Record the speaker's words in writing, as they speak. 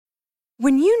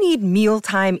When you need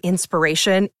mealtime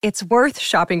inspiration, it's worth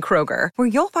shopping Kroger, where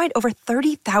you'll find over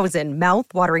 30,000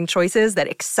 mouth-watering choices that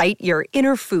excite your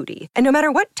inner foodie. And no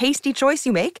matter what tasty choice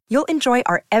you make, you'll enjoy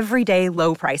our everyday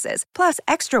low prices, plus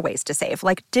extra ways to save,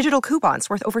 like digital coupons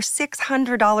worth over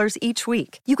 $600 each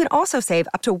week. You can also save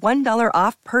up to $1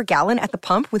 off per gallon at the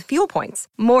pump with fuel points.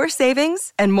 More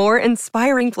savings and more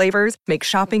inspiring flavors make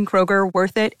shopping Kroger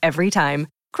worth it every time.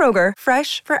 Kroger,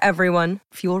 fresh for everyone.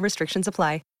 Fuel restrictions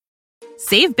apply.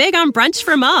 Save big on brunch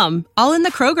for mom, all in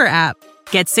the Kroger app.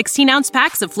 Get 16-ounce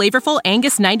packs of flavorful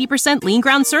Angus 90% lean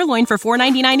ground sirloin for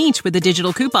 $4.99 each with a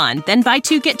digital coupon. Then buy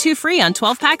 2, get 2 free on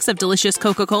 12 packs of delicious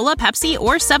Coca-Cola, Pepsi,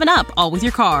 or 7-Up, all with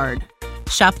your card.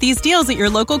 Shop these deals at your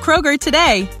local Kroger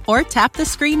today, or tap the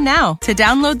screen now to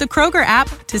download the Kroger app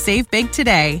to save big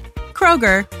today.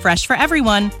 Kroger, fresh for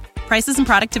everyone. Prices and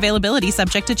product availability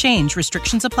subject to change.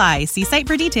 Restrictions apply. See site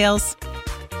for details.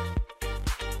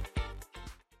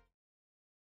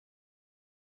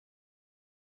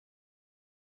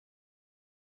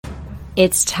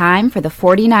 It's time for the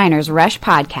 49ers Rush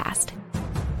Podcast.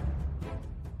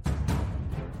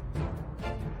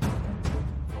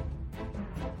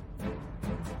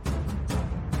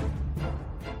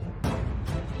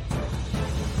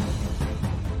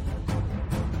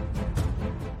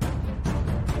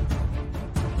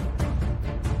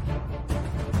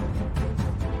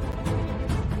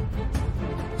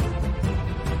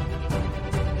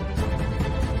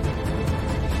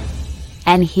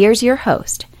 And here's your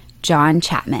host, John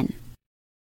Chapman.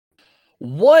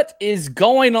 What is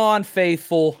going on,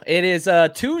 faithful? It is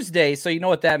Tuesday, so you know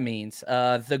what that means.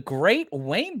 The great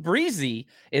Wayne Breezy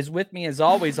is with me as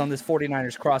always on this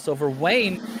 49ers crossover.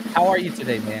 Wayne, how are you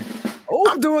today, man? Oh,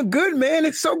 I'm doing good, man.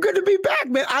 It's so good to be back,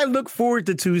 man. I look forward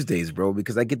to Tuesdays, bro,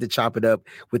 because I get to chop it up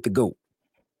with the GOAT.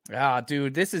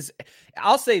 Dude,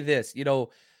 I'll say this,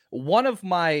 one of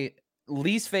my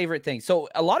least favorite thing. So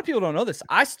a lot of people don't know this.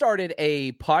 I started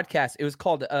a podcast. It was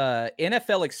called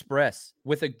NFL Express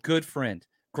with a great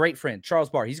friend, Charles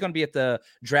Barr. He's going to be at the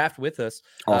draft with us,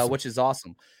 awesome. Which is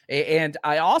awesome. And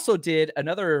I also did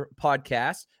another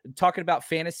podcast talking about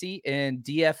fantasy and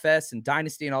DFS and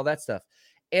dynasty and all that stuff.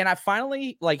 And I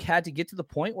finally had to get to the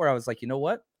point where I was like, you know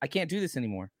what? I can't do this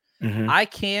anymore. Mm-hmm. I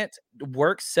can't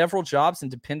work several jobs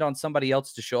and depend on somebody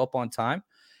else to show up on time.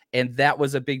 And that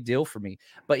was a big deal for me.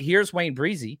 But here's Wayne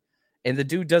Breezy, and the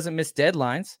dude doesn't miss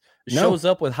deadlines, shows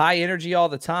up with high energy all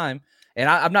the time. And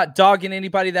I'm not dogging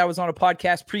anybody that was on a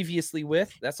podcast previously with.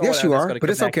 That's all. Yes, you are, but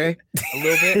it's okay.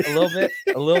 A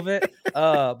little bit.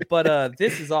 But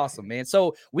this is awesome, man.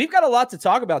 So we've got a lot to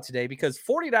talk about today because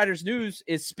 49ers news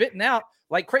is spitting out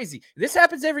like crazy. This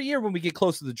happens every year when we get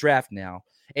close to the draft now.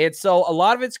 And so a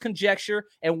lot of it's conjecture.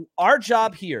 And our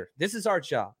job here, this is our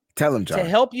job. Tell him, John. To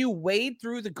help you wade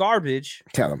through the garbage.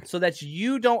 Tell him. So that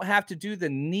you don't have to do the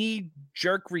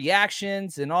knee-jerk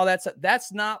reactions and all that stuff.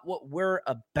 That's not what we're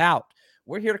about.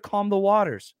 We're here to calm the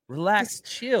waters. Relax,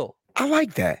 chill. I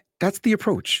like that. That's the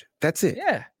approach. That's it.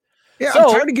 Yeah. Yeah, so,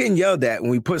 I'm tired of getting yelled at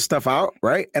when we put stuff out,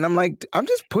 right? And I'm like, I'm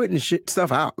just putting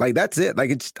stuff out. Like, that's it.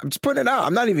 Like, I'm just putting it out.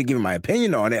 I'm not even giving my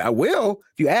opinion on it. I will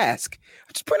if you ask.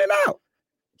 I'm just putting it out.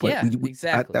 But yeah,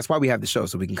 exactly. That's why we have the show,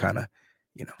 so we can kind of,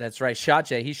 That's right. Shot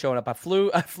Jay, he's showing up. I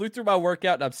flew through my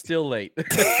workout and I'm still late.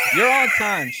 You're on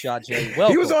time, Shot Jay.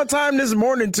 Welcome. He was on time this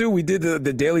morning too. We did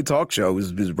the daily talk show. It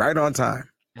was right on time.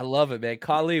 I love it, man.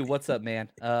 Kali, what's up, man?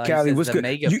 Kali, what's good?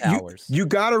 Mega powers. You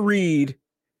gotta read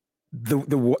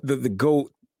the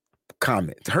GOAT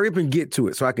comments. Hurry up and get to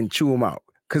it so I can chew them out.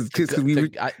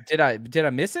 Did I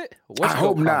miss it? I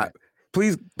hope not.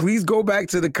 Please go back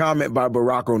to the comment by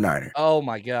Barack O'Niner. Oh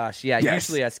my gosh. Yeah, yes.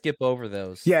 Usually I skip over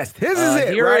those. Yes, this is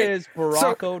it. Here right? is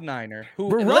Barack O'Niner.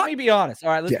 Let me be honest. All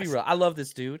right, let's be real. I love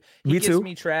this dude. He gives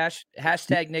me trash,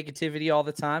 hashtag negativity all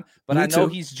the time, but I know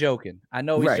he's joking.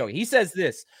 Joking. He says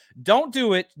this: don't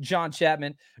do it, John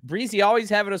Chapman. Breezy always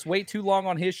having us wait too long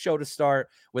on his show to start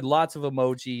with lots of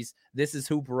emojis. This is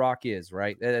who Barack is,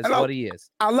 right? That's what he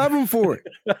is. I love him for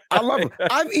it. I love him.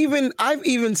 I've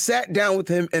even sat down with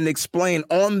him and explained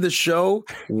on the show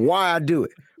why I do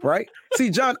it, right? See,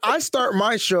 John, I start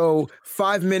my show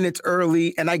 5 minutes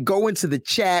early and I go into the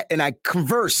chat and I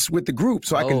converse with the group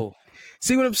so I can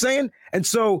see what I'm saying. And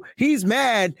so he's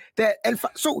mad that,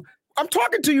 so I'm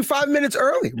talking to you 5 minutes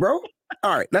early, bro.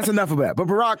 All right, that's enough of that. But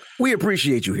Barack, we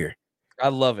appreciate you here. I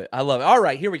love it. All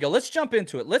right, here we go. Let's jump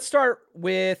into it. Let's start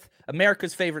with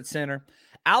America's favorite center,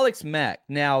 Alex Mack.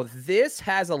 Now, this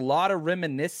has a lot of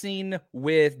reminiscing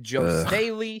with Joe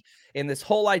Staley and this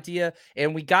whole idea,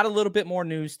 and we got a little bit more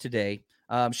news today.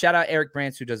 Shout out Eric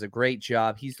Brantz, who does a great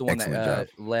job. He's the one that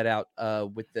led out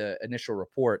with the initial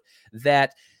report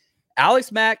that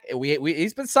Alex Mack,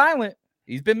 he's been silent,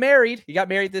 He's been married. He got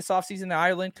married this offseason in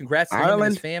Ireland. Congrats to him and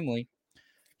his family.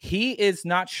 He is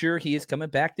not sure he is coming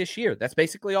back this year. That's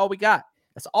basically all we got.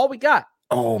 That's all we got.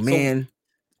 Oh, man.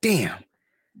 Damn.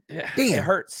 It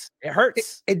hurts. It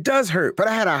hurts. It does hurt. But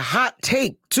I had a hot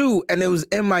take, too, and it was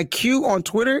in my queue on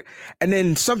Twitter, and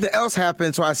then something else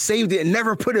happened, so I saved it and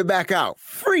never put it back out.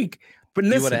 Freak. But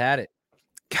listen. You would have had it.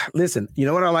 God, listen, you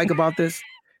know what I like about this?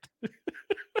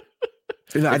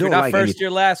 I don't like first year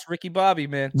last, Ricky Bobby,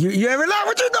 man. You ever know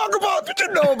what you talk about? What you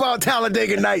know about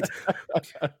Talladega Nights?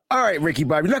 All right, Ricky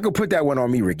Bobby. You're not gonna put that one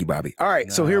on me, Ricky Bobby. All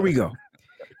right, so here we go.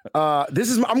 I'm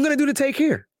gonna do the take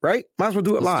here, right? Might as well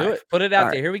do it live. Do it. Put it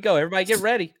out there. Here we go. Everybody get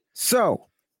ready. So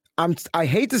I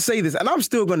hate to say this, and I'm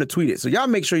still gonna tweet it. So y'all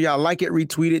make sure y'all like it,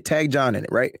 retweet it, tag John in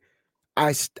it, right?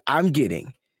 I'm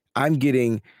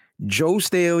getting Joe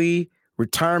Staley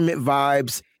retirement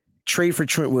vibes, trade for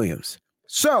Trent Williams.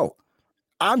 So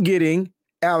I'm getting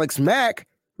Alex Mack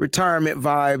retirement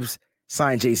vibes,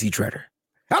 sign JC Tretter.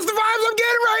 That's the vibes I'm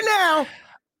getting right now.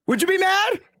 Would you be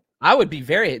mad? I would be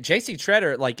very. JC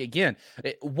Tretter, like, again,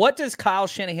 what does Kyle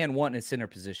Shanahan want in a center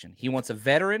position? He wants a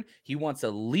veteran. He wants a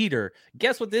leader.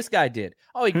 Guess what this guy did?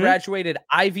 Oh, he graduated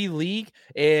Ivy League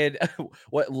and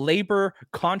what, labor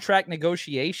contract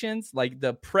negotiations, like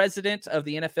the president of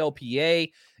the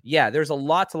NFLPA. Yeah, there's a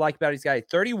lot to like about his guy.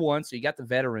 31, so you got the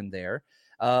veteran there.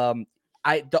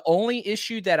 The only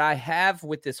issue that I have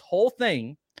with this whole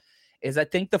thing is I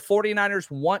think the 49ers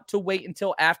want to wait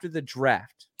until after the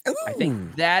draft. Ooh. I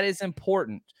think that is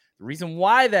important. The reason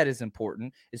why that is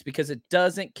important is because it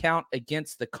doesn't count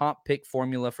against the comp pick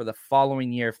formula for the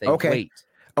following year if they wait.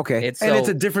 Okay. And it's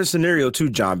a different scenario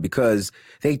too, John, because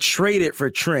they traded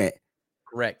for Trent.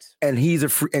 Correct. And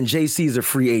and JC is a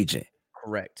free agent.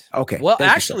 Correct. Okay. Well,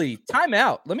 actually, time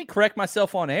out. Let me correct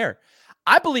myself on air.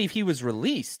 I believe he was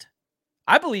released.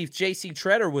 I believe JC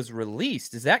Tretter was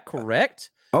released. Is that correct?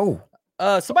 Oh.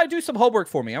 Somebody do some homework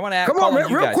for me. I want to come on,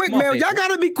 man, real quick, man. Y'all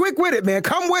gotta be quick with it, man.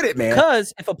 Come with it, man.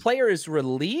 Because if a player is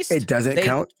released, it doesn't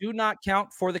count. Do not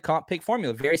count for the comp pick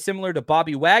formula. Very similar to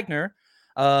Bobby Wagner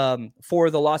for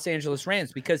the Los Angeles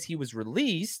Rams. Because he was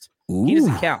released, he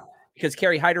doesn't count. Because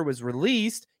Kerry Hyder was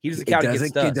released, he doesn't count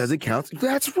against us. It doesn't count.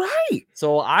 That's right.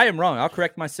 So I am wrong. I'll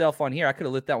correct myself on here. I could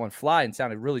have let that one fly and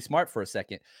sounded really smart for a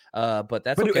second. But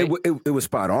that's okay. It was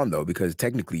spot on, though, because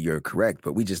technically you're correct,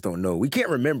 but we just don't know. We can't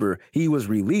remember he was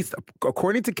released.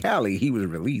 According to Cali, he was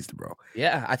released, bro.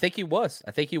 Yeah, I think he was.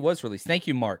 released. Thank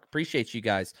you, Mark. Appreciate you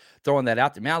guys throwing that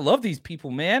out there. Man, I love these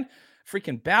people, man.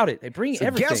 Freaking about it. They bring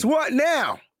everything. Guess what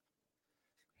now?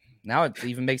 Now it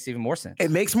even makes even more sense.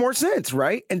 It makes more sense,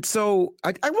 right? And so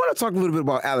I want to talk a little bit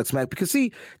about Alex Mack because,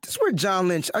 see, this is where John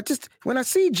Lynch, when I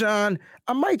see John,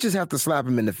 I might just have to slap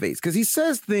him in the face because he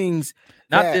says things.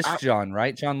 Not John,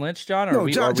 right? John Lynch, John? Or no,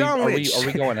 John Lynch. Are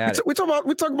we going at it? We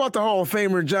talk about the Hall of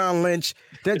Famer, John Lynch,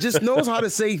 that just knows how to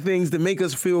say things to make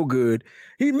us feel good.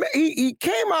 He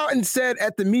came out and said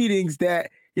at the meetings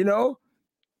that,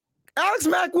 Alex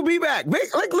Mack will be back.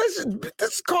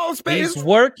 Let's call a spade. He's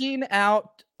working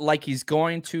out like he's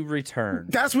going to return.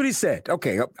 That's what he said.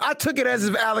 Okay. I took it as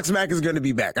if Alex Mack is going to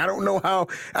be back. I don't know how.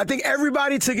 I think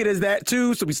everybody took it as that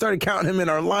too. So we started counting him in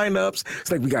our lineups.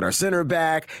 It's like we got our center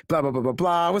back, blah, blah, blah, blah,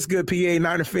 blah. What's good, PA,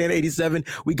 Niner fan 87.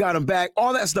 We got him back,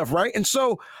 all that stuff, right? And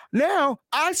so now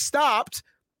I stopped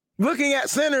looking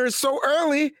at centers so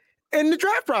early in the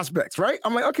draft prospects, right?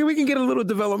 I'm like, okay, we can get a little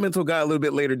developmental guy a little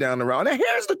bit later down the road. Now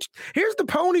here's the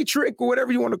pony trick or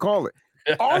whatever you want to call it.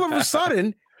 All of a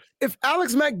sudden, if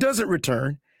Alex Mack doesn't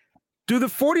return, do the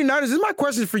 49ers, this is my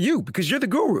question for you because you're the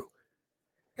guru.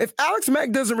 If Alex Mack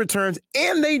doesn't return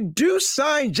and they do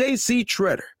sign JC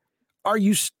Tretter, are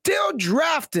you still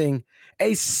drafting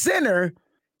a center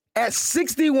at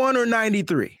 61 or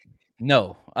 93?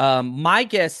 No. My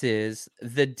guess is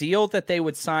the deal that they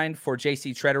would sign for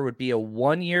JC Tretter would be a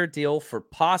 1-year deal for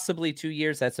possibly 2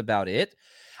 years. That's about it.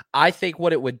 I think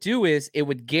what it would do is it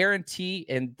would guarantee,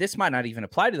 and this might not even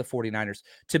apply to the 49ers,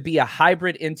 to be a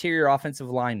hybrid interior offensive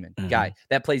lineman guy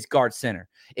that plays guard center.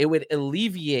 It would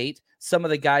alleviate some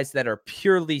of the guys that are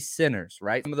purely centers,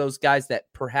 right? Some of those guys that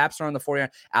perhaps are on the 49ers.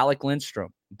 Alec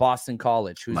Lindstrom, Boston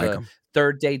College, who's a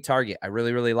third-day target. I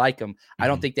really, really like him. I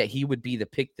don't think that he would be the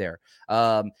pick there.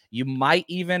 You might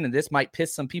even, and this might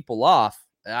piss some people off,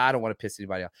 I don't want to piss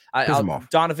anybody off.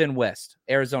 Donovan West,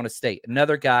 Arizona State,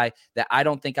 another guy that I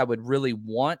don't think I would really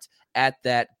want at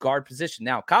that guard position.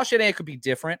 Now, Kyle Shanahan could be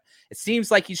different. It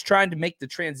seems like he's trying to make the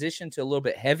transition to a little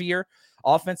bit heavier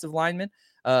offensive lineman,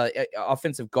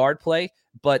 offensive guard play,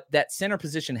 but that center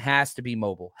position has to be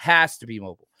mobile. It's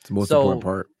the most important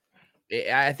part.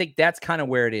 I think that's kind of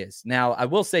where it is. Now, I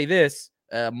will say this,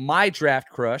 my draft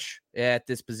crush at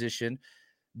this position,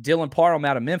 Dylan Parham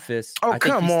out of Memphis. Oh, I think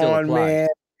come he still on, applies. man.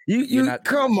 You're not a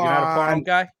Parham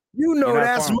guy? You know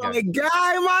that's my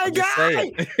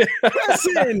guy.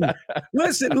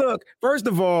 Listen, look, first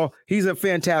of all, he's a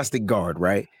fantastic guard,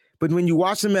 right? But when you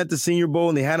watch him at the Senior Bowl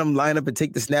and they had him line up and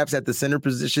take the snaps at the center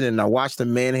position, and I watched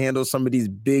him manhandle some of these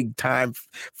big time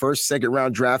first, second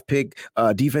round draft pick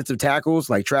defensive tackles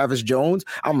like Travis Jones,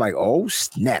 I'm like, oh,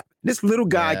 snap. This little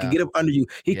guy can get up under you.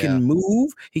 He can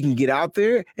move. He can get out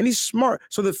there, and he's smart.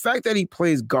 So the fact that he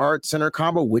plays guard center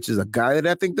combo, which is a guy that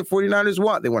I think the 49ers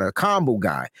want, they want a combo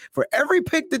guy. For every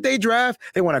pick that they draft,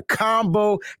 they want a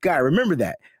combo guy. Remember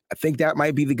that. I think that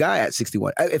might be the guy at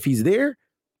 61. If he's there,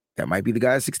 that might be the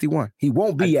guy at 61. He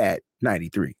won't be at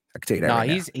 93. I can tell you that.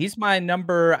 No, he's my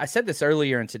number. I said this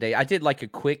earlier in today. I did like a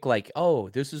quick,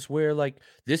 this is where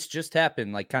this just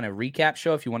happened, kind of recap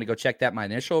show. If you want to go check that, my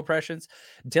initial impressions.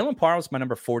 Dylan Parham's my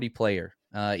number 40 player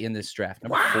in this draft.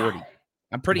 Number 40.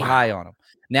 I'm pretty high on him.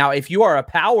 Now, if you are a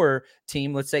power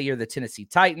team, let's say you're the Tennessee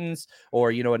Titans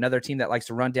or, another team that likes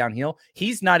to run downhill,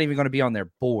 he's not even going to be on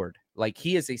their board.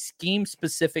 He is a scheme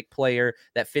specific player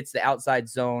that fits the outside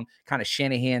zone, kind of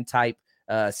Shanahan type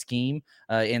scheme.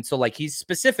 And so he's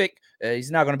specific.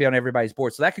 He's not going to be on everybody's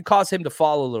board. So that could cause him to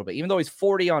fall a little bit, even though he's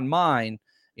 40 on mine.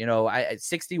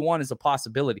 61 is a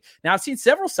possibility. Now I've seen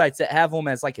several sites that have him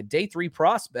as a day 3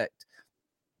 prospect.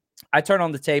 I turn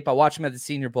on the tape. I watch him at the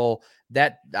Senior Bowl.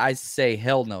 That I say,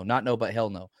 hell no, not no, but hell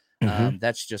no.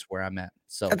 That's just where I'm at.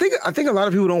 So I think a lot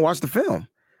of people don't watch the film.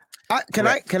 Can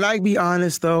I be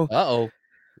honest though?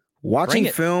 Watching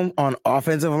film on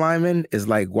offensive linemen is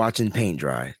like watching paint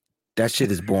dry. That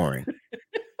shit is boring.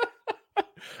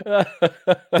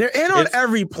 They're in on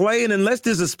every play, and unless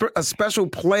there's a special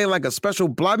play, like a special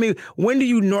block, when do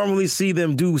you normally see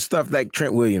them do stuff like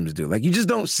Trent Williams do? You just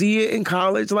don't see it in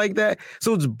college like that.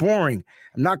 So it's boring.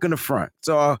 I'm not going to front.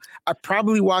 So I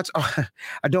probably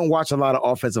I don't watch a lot of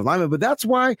offensive linemen, but that's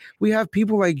why we have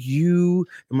people like you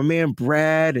and my man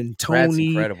Brad and Tony. Brad's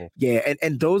incredible. Yeah,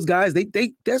 and those guys, they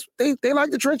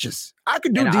like the trenches. I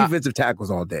could do defensive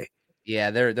tackles all day.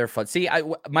 Yeah, they're fun. See,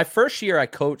 my first year I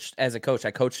coached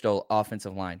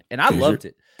offensive line, and I loved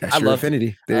it. That's your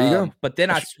affinity. There you go. But then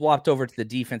I swapped over to the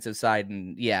defensive side,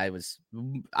 and I was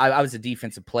a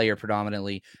defensive player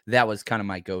predominantly. That was kind of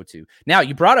my go-to. Now,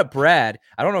 you brought up Brad.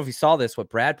 I don't know if you saw this,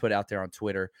 what Brad put out there on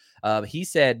Twitter. He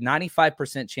said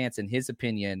 95% chance, in his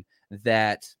opinion,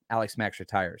 that Alex Mack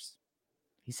retires.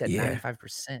 He said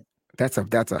 95%.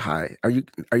 That's a high. Are you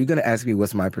going to ask me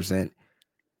what's my percent?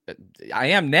 I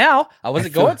am now. I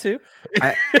wasn't going to.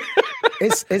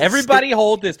 Everybody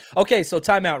hold this. Okay, so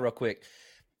time out real quick.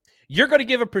 You're going to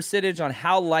give a percentage on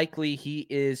how likely he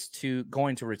is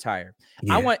going to retire.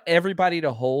 Yeah. I want everybody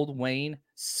to hold Wayne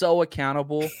so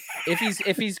accountable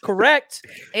if he's correct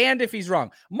and if he's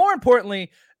wrong. More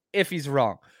importantly, if he's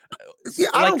wrong. Yeah,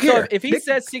 I don't care. So if he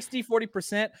says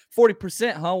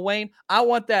 40%, huh, Wayne? I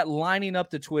want that lining up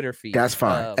the Twitter feed. That's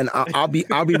fine. And I'll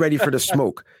be ready for the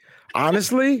smoke.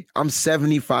 Honestly, I'm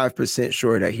 75%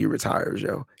 sure that he retires,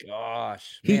 yo.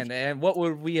 Gosh, man. And what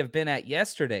would we have been at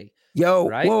yesterday? Yo,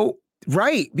 right? Well,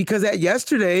 right. Because at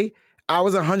yesterday, I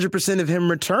was 100% of him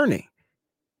returning.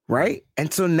 Right.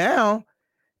 And so now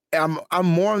I'm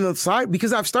more on the side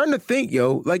because I'm starting to think,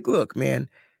 yo, look, man,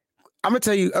 I'm going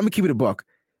to keep it a buck.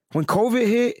 When COVID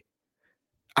hit,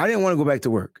 I didn't want to go back to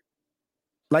work.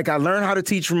 I learned how to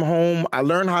teach from home. I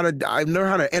learned how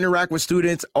to interact with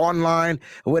students online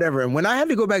or whatever. And when I had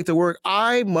to go back to work,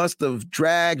 I must have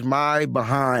dragged my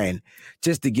behind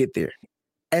just to get there.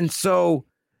 And so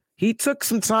he took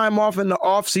some time off in the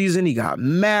off season. He got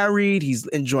married. He's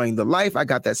enjoying the life. I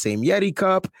got that same Yeti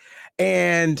cup.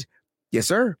 And yes,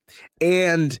 sir.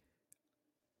 And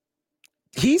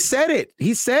he said it.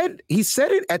 He said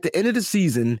it at the end of the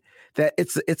season that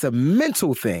it's a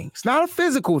mental thing. It's not a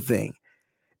physical thing.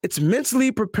 It's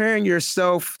mentally preparing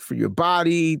yourself for your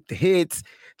body, the hits,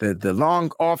 the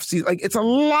long off season. It's a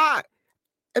lot.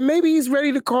 And maybe he's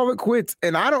ready to call it quits.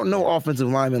 And I don't know offensive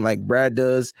linemen like Brad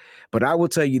does, but I will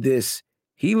tell you this.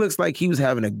 He looks like he was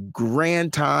having a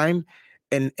grand time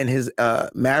in his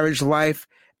marriage life.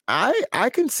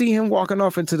 I can see him walking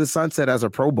off into the sunset as a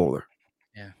Pro Bowler.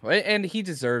 Yeah, and he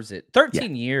deserves it.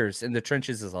 13 years in the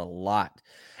trenches is a lot.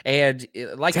 And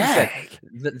like you said,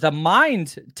 the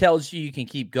mind tells you can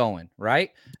keep going,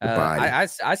 right? I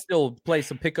still play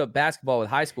some pickup basketball with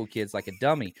high school kids like a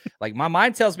dummy. My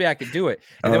mind tells me I can do it.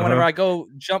 And then whenever I go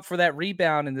jump for that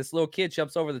rebound and this little kid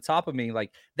jumps over the top of me,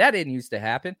 that didn't used to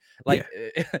happen.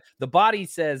 The body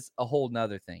says a whole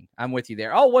nother thing. I'm with you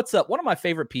there. Oh, what's up? One of my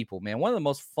favorite people, man. One of the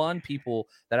most fun people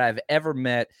that I've ever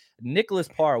met. Nicholas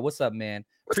Parr. What's up, man?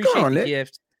 Appreciate the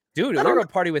gift. Dude, we're going to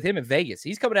party with him in Vegas.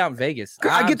 He's coming out in Vegas.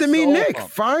 I get to meet Nick.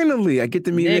 Pumped. Finally, I get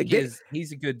to meet Nick.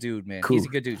 He's a good dude, man. Cool. He's a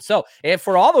good dude. So, and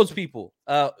for all those people,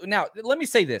 now let me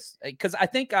say this, because I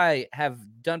think I have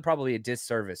done probably a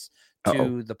disservice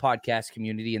to the podcast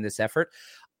community in this effort.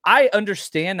 I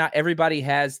understand not everybody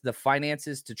has the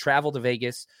finances to travel to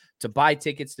Vegas, to buy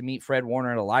tickets to meet Fred Warner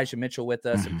and Elijah Mitchell with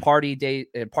us and party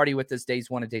with us days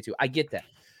 1 and day 2. I get that.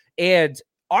 And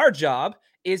our job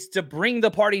is to bring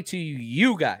the party to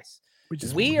you guys.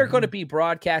 We are going to be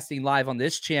broadcasting live on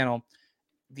this channel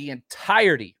the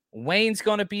entirety. Wayne's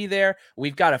going to be there.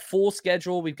 We've got a full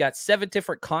schedule. We've got 7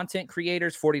 different content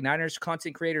creators, 49ers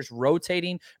content creators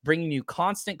rotating, bringing you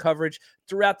constant coverage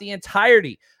throughout the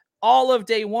entirety. All of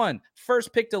day 1,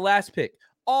 first pick to last pick.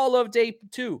 All of day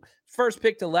 2, first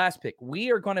pick to last pick.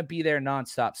 We are going to be there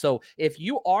nonstop. So if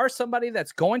you are somebody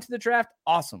that's going to the draft,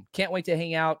 awesome. Can't wait to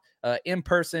hang out in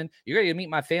person. You're going to meet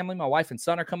my family. My wife and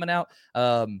son are coming out.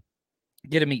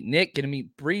 Get to meet Nick, get to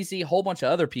meet Breezy, a whole bunch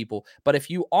of other people. But if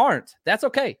you aren't, that's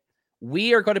okay.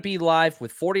 We are going to be live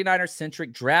with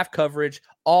 49er-centric draft coverage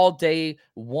all day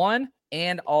 1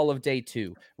 and all of day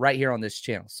 2 right here on this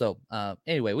channel. So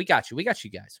anyway, we got you. We got you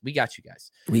guys. We got you.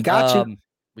 We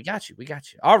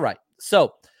got you. All right.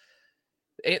 So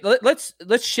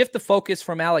let's shift the focus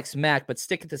from Alex Mack, but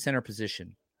stick at the center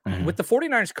position. With the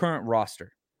 49ers current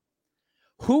roster,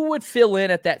 who would fill in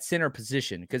at that center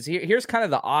position? Because here's kind of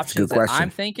the options that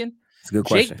I'm thinking. It's a good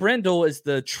question. Jake Brendel is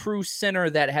the true center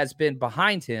that has been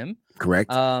behind him.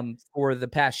 Correct. For the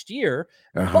past year.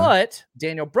 But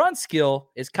Daniel Brunskill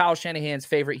is Kyle Shanahan's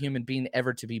favorite human being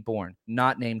ever to be born,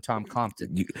 not named Tom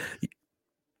Compton.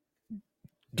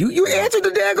 You answered the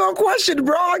daggone question,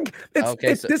 bro.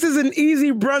 This is an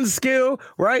easy Brunskill,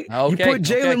 right? Okay, you put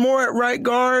Jalen Moore at right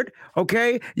guard,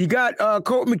 okay? You got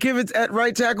Colt McKivitz at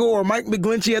right tackle or Mike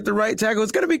McGlinchey at the right tackle.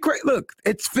 It's going to be great. Look,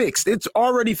 it's fixed. It's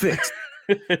already fixed.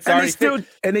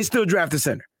 And they still draft a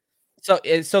center. So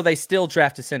they still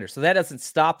draft a center. So that doesn't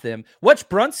stop them. What's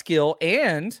Brunskill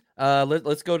and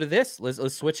let's go to this.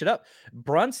 Let's switch it up.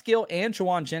 Brunskill and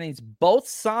Jauan Jennings both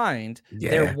signed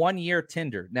their 1-year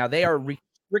tender. Now they are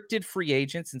restricted free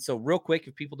agents. And so real quick,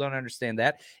 if people don't understand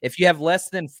that, if you have less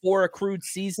than 4 accrued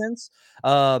seasons,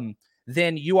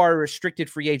 then you are a restricted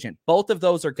free agent. Both of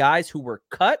those are guys who were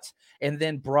cut and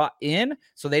then brought in.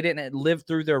 So they didn't live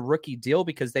through their rookie deal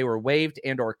because they were waived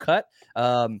and or cut.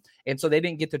 And so they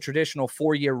didn't get the traditional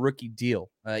 4-year rookie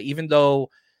deal. Even though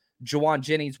Jauan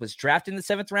Jennings was drafted in the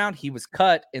 7th round, he was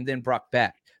cut and then brought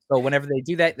back. So whenever they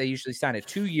do that, they usually sign a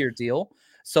 2-year deal.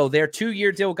 So their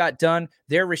 2-year deal got done.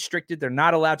 They're restricted. They're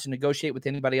not allowed to negotiate with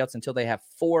anybody else until they have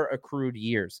 4 accrued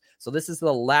years. So this is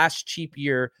the last cheap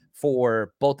year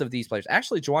for both of these players.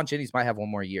 Actually, Jauan Jennings might have 1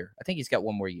 more year. I think he's got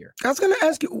 1 more year. I was going to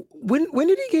ask you, when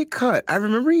did he get cut? I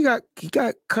remember he got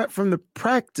cut from the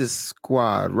practice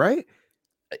squad, right?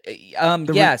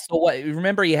 So what?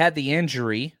 Remember, he had the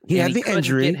injury. He couldn't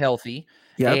get healthy.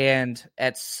 Yep. And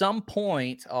at some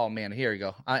point, oh man, here you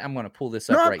go. I'm going to pull this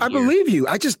up right here. I believe you.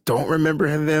 I just don't remember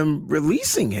them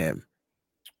releasing him.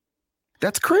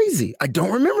 That's crazy. I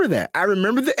don't remember that. I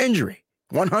remember the injury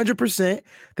 100%.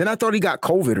 Then I thought he got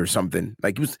COVID or something.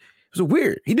 Like it was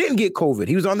weird. He didn't get COVID.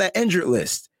 He was on that injured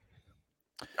list.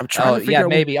 I'm trying to figure out.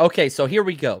 Maybe. Okay, so here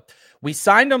we go. We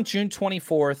signed him June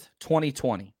 24th,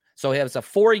 2020. So it was a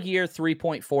 4-year,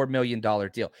 $3.4 million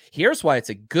deal. Here's why it's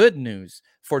a good news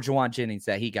for Jauan Jennings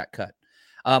that he got cut.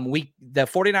 The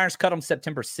 49ers cut him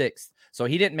September 6th. So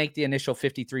he didn't make the initial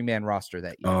 53-man roster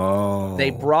that year. Oh. They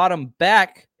brought him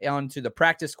back onto the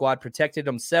practice squad, protected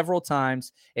him several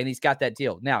times, and he's got that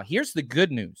deal. Now, here's the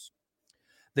good news.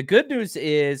 The good news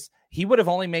is he would have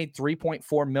only made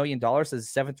 $3.4 million as a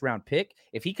 7th-round pick.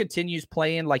 If he continues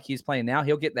playing like he's playing now,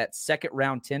 he'll get that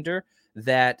 2nd-round tender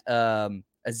that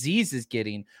Azeez is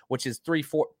getting, which is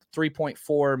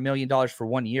 $3.4 million for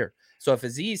 1 year. So if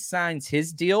Azeez signs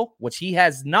his deal, which he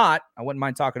has not, I wouldn't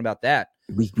mind talking about that.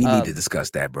 We need to discuss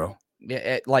that, bro.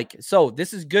 So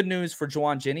this is good news for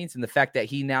Jauan Jennings and the fact that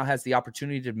he now has the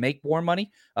opportunity to make more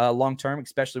money long-term,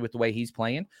 especially with the way he's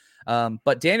playing.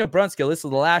 But Daniel Brunskill, this is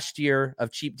the last year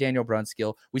of cheap Daniel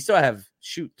Brunskill. We still have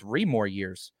 3 more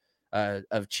years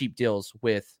of cheap deals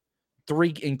with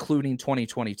 3, including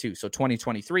 2022. So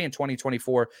 2023 and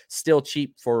 2024, still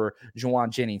cheap for Jauan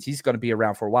Jennings. He's going to be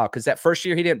around for a while because that first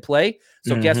year he didn't play.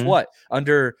 So guess what?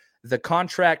 Under the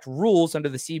contract rules, under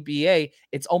the CBA,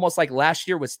 it's almost like last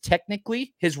year was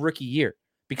technically his rookie year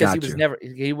because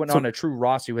he went on a true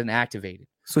roster. He wasn't activated.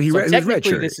 So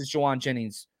technically this is Jauan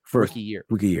Jennings' rookie year.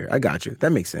 Rookie year. I got you.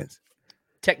 That makes sense.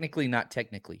 Technically, not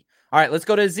technically. All right, let's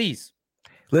go to Azeez.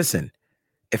 Listen,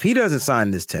 if he doesn't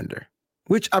sign this tender,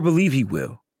 which I believe he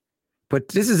will, But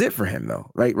this is it for him,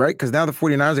 though, right? Because now the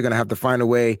 49ers are going to have to find a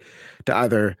way to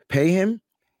either pay him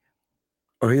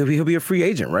or he'll be a free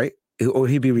agent, right? Or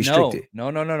he'd be restricted.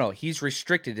 No. He's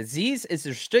restricted. Azeez is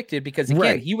restricted because,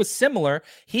 again, he was similar.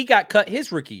 He got cut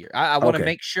his rookie year. I want to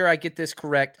make sure I get this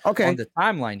correct on the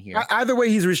timeline here. Either way,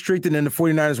 he's restricted, and the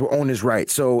 49ers will own his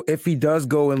right. So if he does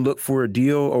go and look for a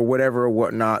deal or whatever or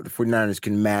whatnot, the 49ers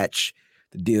can match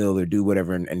the deal or do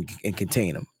whatever and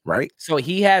contain him, right? So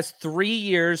he has 3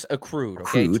 years accrued,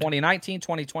 okay? 2019,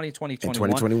 2020,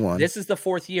 2021. This is the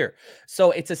 4th year.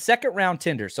 So it's a second-round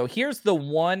tender. So here's the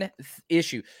one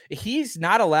issue. He's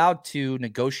not allowed to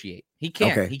negotiate. He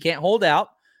can't. Okay. He can't hold out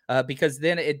because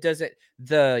then it doesn't –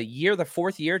 the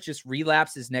 4th year just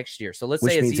relapses next year. So let's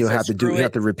say – Which means he'll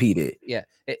have to repeat it. Yeah.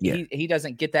 He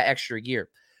doesn't get that extra year.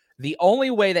 The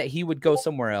only way that he would go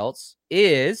somewhere else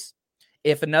is –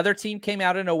 if another team came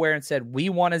out of nowhere and said, we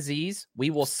want Azeez,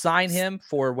 we will sign him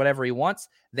for whatever he wants,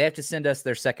 they have to send us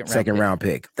their second round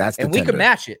pick. That's the and we can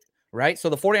match it, right? So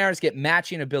the 49ers get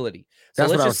matching ability. So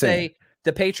let's just say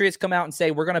the Patriots come out and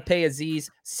say, we're going to pay Azeez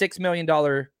 $6 million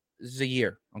a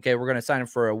year. Okay, we're going to sign him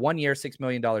for a 1 year, $6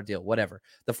 million deal, whatever.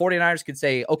 The 49ers could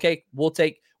say, okay,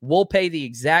 we'll pay the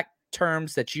exact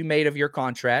terms that you made of your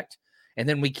contract, and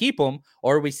then we keep him,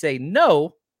 or we say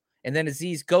no, and then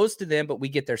Azeez goes to them, but we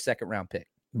get their second round pick.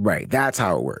 Right. That's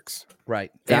how it works. Right.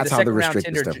 That's how the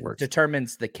restricted stuff works.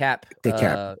 Determines the cap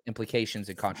implications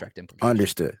and contract implications.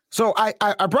 Understood. So I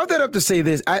brought that up to say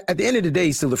this. At the end of the day,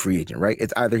 he's still a free agent, right?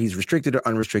 It's either he's restricted or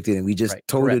unrestricted, and we just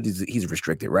told it he's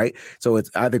restricted, right? So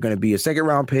it's either going to be a second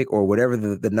round pick or whatever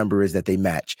the number is that they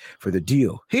match for the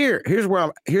deal. Here's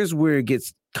where it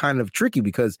gets kind of tricky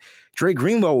because Dre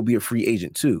Greenlaw will be a free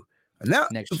agent too. And now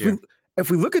next year. If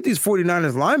we look at these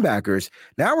 49ers linebackers,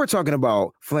 now we're talking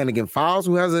about Flanagan Fowles,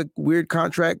 who has a weird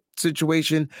contract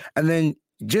situation, and then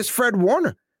just Fred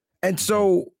Warner. And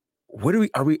so what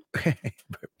are we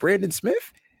Brandon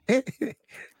Smith?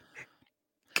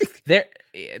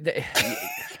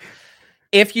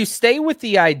 If you stay with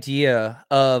the idea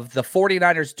of the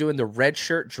 49ers doing the red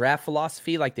shirt draft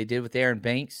philosophy like they did with Aaron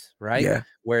Banks, right? Yeah.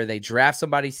 Where they draft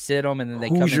somebody, sit them, and then they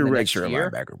come in the next year. Who's your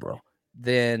red shirt linebacker, bro?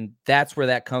 Then that's where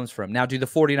that comes from. Now, do the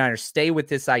 49ers stay with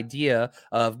this idea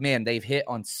of, man, they've hit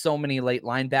on so many late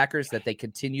linebackers that they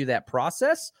continue that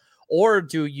process? Or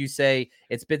do you say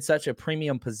it's been such a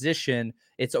premium position,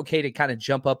 it's okay to kind of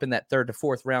jump up in that 3rd to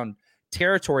 4th round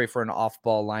territory for an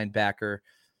off-ball linebacker?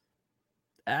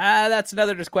 That's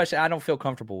another question I don't feel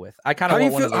comfortable with. I kind of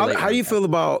How do you feel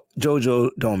about JoJo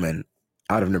Domann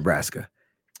out of Nebraska?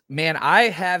 Man, I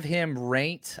have him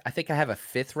ranked. I think I have a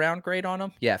 5th round grade on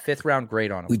him. Yeah, 5th round grade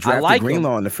on him. We drafted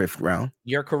Greenlaw in the 5th round.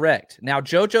 You're correct. Now,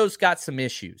 JoJo's got some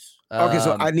issues. Okay,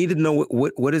 so I need to know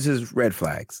what is his red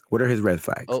flags? What are his red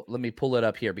flags? Oh, let me pull it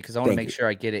up here because I want to make sure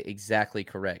I get it exactly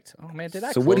correct. Oh man, did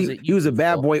I? So he was a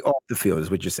bad boy off the field, is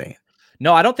what you're saying?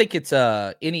 No, I don't think it's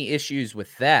any issues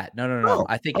with that. No. Oh,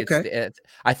 I think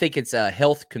it's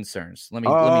health concerns. Let me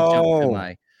jump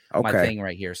to my thing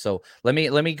right here. So let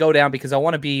me go down because I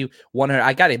want to be 100.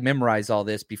 I got to memorize all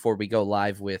this before we go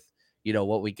live with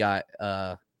what we got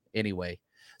anyway.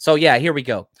 So yeah, here we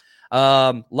go.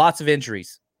 Lots of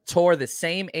injuries. Tore the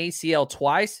same ACL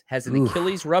twice, has an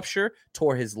Achilles rupture,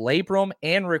 tore his labrum,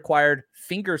 and required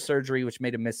finger surgery, which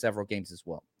made him miss several games as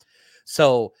well.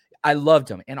 So I loved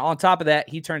him. And on top of that,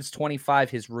 he turns 25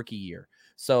 his rookie year.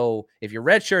 So if you're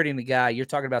redshirting the guy, you're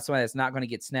talking about somebody that's not going to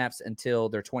get snaps until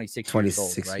they're 26 years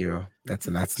old, right? That's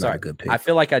not a good pick. I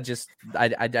feel like I just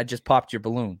popped your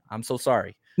balloon. I'm so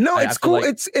sorry. No, it's cool.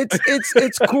 Like...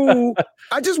 It's cool.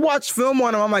 I just watched film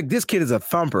on him. I'm like, this kid is a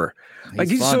thumper.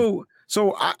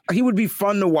 He would be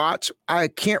fun to watch. I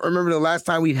can't remember the last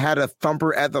time we had a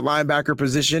thumper at the linebacker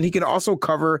position. He can also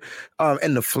cover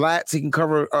in the flats. He can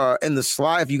cover in the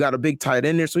slot if you got a big tight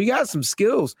end there. So he got some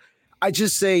skills. I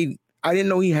just say I didn't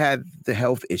know he had the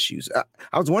health issues.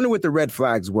 I was wondering what the red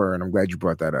flags were, and I'm glad you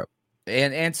brought that up.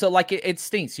 And so like it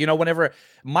stinks, whenever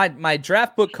my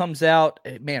draft book comes out,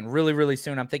 man, really, really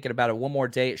soon. I'm thinking about it. One more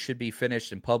day, it should be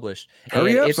finished and published.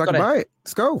 Hurry up so I can buy it.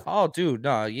 Let's go. Oh, dude,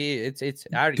 no, yeah, it's.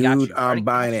 I already got you. I'm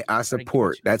buying it. I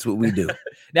support. That's what we do.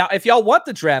 Now, if y'all want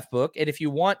the draft book, and if you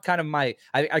want kind of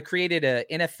I created a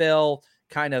NFL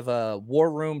kind of a war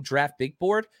room draft big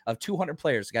board of 200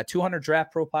 players. I got 200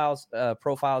 draft profiles,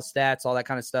 stats, all that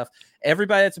kind of stuff.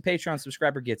 Everybody that's a Patreon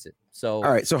subscriber gets it. So,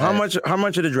 all right. So how much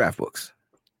are the draft books?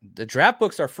 The draft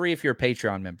books are free if you're a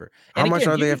Patreon member. And how much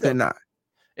are they if they're not?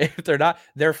 If they're not,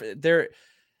 they're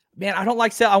man, I don't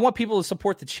like sell. I want people to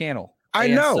support the channel. I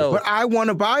know, but I want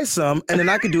to buy some and then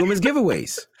I can do them as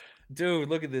giveaways. Dude,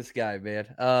 look at this guy, man.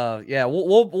 Yeah,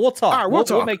 we'll talk. All right, we'll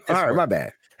talk. We'll make this all right, work. My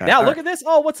bad. Now look at this.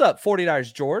 Oh, what's up,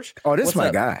 49ers, George? Oh, this what's is my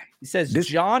up? guy. He says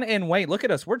John and Wayne. Look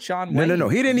at us. We're John Wayne. No.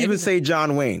 He didn't even say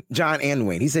John Wayne. John and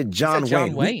Wayne. He said John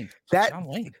Wayne. John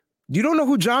Wayne. You don't know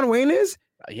who John Wayne is?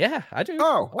 Yeah, I do.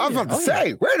 Oh, I was about to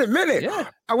say, wait a minute. Yeah.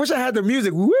 I wish I had the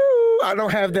music. Woo! I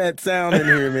don't have that sound in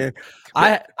here, man.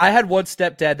 I had one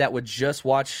stepdad that would just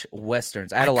watch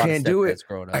Westerns. I had a lot of stepdads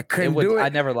growing up. I couldn't do it. I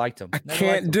never liked them. I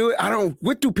can't do it. I don't.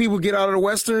 What do people get out of the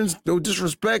Westerns? No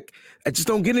disrespect. I just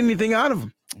don't get anything out of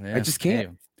them. Yeah, I just can't.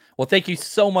 Damn. Well, thank you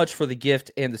so much for the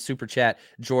gift and the super chat,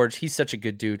 George. He's such a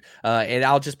good dude. And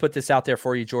I'll just put this out there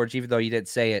for you, George, even though you didn't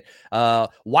say it.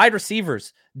 Wide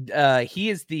receivers. He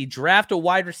is the draft a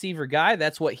wide receiver guy.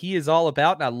 That's what he is all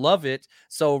about, and I love it.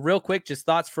 So real quick, just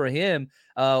thoughts for him.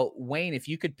 Wayne, if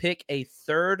you could pick a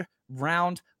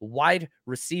third-round wide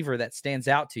receiver that stands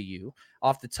out to you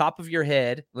off the top of your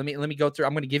head, let me go through.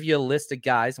 I'm going to give you a list of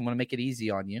guys. I'm going to make it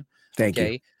easy on you. Thank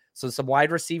you. So some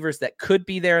wide receivers that could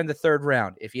be there in the third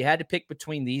round. If you had to pick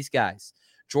between these guys,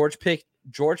 George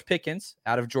Pickens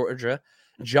out of Georgia,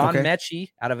 John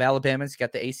Mechie out of Alabama, he's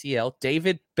got the ACL,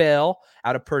 David Bell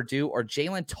out of Purdue, or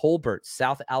Jalen Tolbert,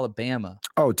 South Alabama.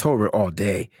 Oh, Tolbert all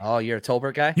day. Oh, you're a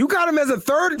Tolbert guy? You got him as a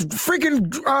third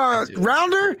freaking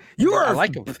rounder? I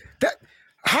like him.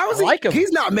 How is he? Like him.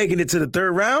 He's not making it to the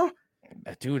third round.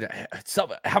 Dude,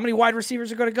 how many wide receivers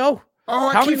are going to go? Oh,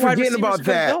 I keep forgetting about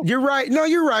that. You're right. No,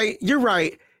 you're right. You're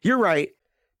right.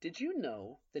 Did you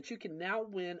know that you can now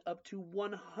win up to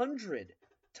 100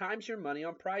 times your money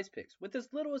on Prize Picks with as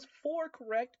little as 4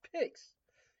 correct picks?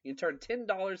 You can turn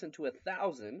 $10 into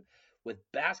 $1,000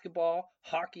 with basketball,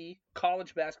 hockey,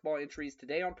 college basketball entries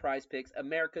today on Prize Picks,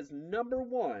 America's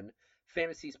 #1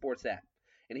 fantasy sports app.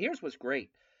 And here's what's great.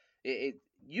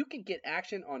 You can get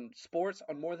action on sports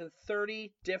on more than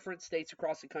 30 different states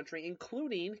across the country,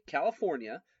 including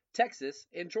California, Texas,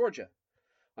 and Georgia.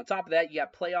 On top of that, you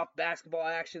got playoff basketball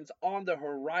actions on the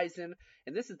horizon,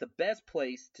 and this is the best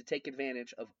place to take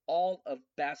advantage of all of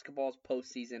basketball's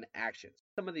postseason actions.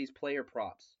 Some of these player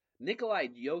props. Nikolai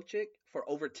Jokic for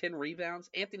over 10 rebounds,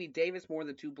 Anthony Davis more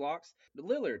than 2 blocks,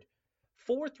 Lillard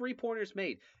 4 3-pointers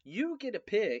made. You get to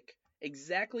pick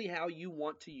exactly how you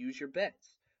want to use your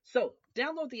bets. So,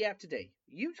 download the app today.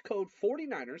 Use code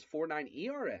 49ers,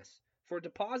 49ERS, for a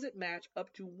deposit match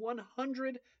up to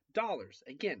 $100.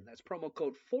 Again, that's promo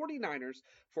code 49ers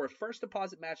for a first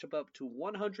deposit match up to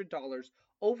 $100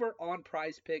 over on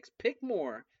Prize Picks. Pick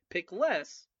more, pick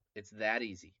less. It's that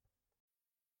easy.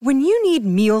 When you need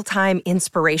mealtime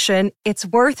inspiration, it's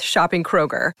worth shopping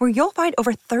Kroger, where you'll find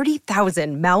over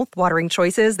 30,000 mouth-watering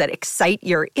choices that excite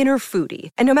your inner foodie.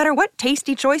 And no matter what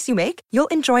tasty choice you make, you'll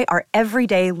enjoy our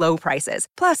everyday low prices,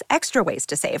 plus extra ways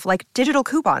to save, like digital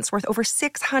coupons worth over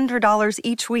 $600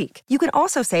 each week. You can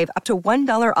also save up to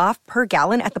 $1 off per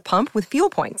gallon at the pump with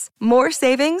fuel points. More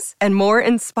savings and more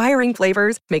inspiring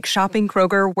flavors make shopping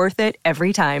Kroger worth it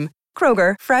every time.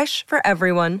 Kroger, fresh for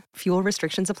everyone. Fuel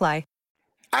restrictions apply.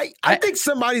 I think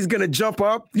somebody's going to jump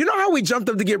up. You know how we jumped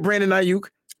up to get Brandon Ayuk?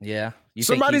 Yeah.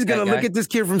 Somebody's going to look at this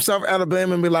kid from South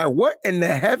Alabama and be like, what in the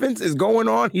heavens is going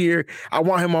on here? I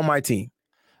want him on my team.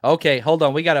 Okay, hold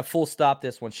on. We got to full stop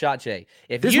this one. Shot Jay.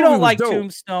 If you don't like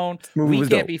Tombstone, we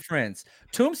can't be friends.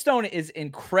 Tombstone is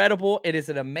incredible. It is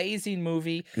an amazing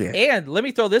movie. Yeah. And let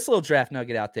me throw this little draft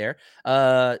nugget out there.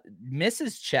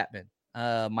 Mrs. Chapman.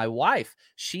 My wife,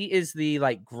 she is the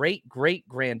great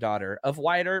granddaughter of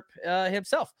Wyatt Earp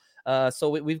himself. So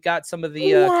we've got some of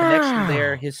the connection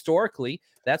there historically.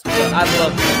 That's what I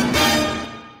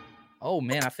love. Oh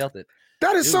man, I felt it.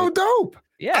 That is so dope.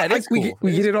 Yeah, it is cool.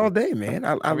 We get it all day, man.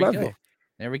 I love it.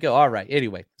 There we go. All right.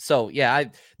 Anyway, so yeah,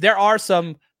 there are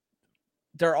some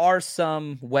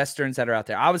Westerns that are out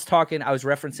there. I was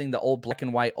referencing the old black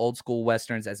and white, old school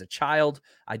Westerns as a child.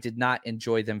 I did not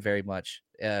enjoy them very much.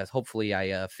 Hopefully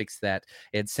I fixed that,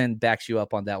 and Sin backs you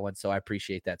up on that one. So I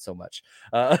appreciate that so much.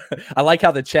 I like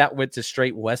how the chat went to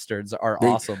straight Westerns are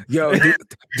awesome. Yo,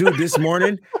 dude, this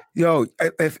morning,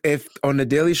 if on the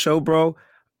Daily Show, bro,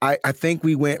 I think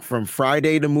we went from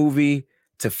Friday the movie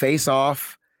to Face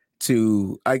Off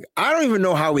to I don't even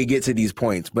know how we get to these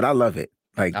points, but I love it.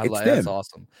 That's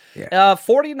awesome. Yeah.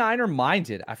 49er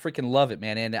Minded. I freaking love it,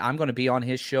 man. And I'm going to be on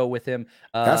his show with him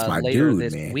later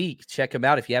this week. Check him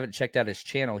out. If you haven't checked out his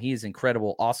channel, he is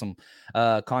incredible. Awesome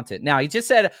content. Now, he just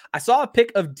said, I saw a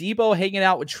pic of Debo hanging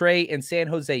out with Trey in San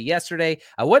Jose yesterday.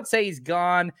 I wouldn't say he's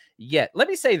gone yet. Let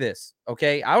me say this,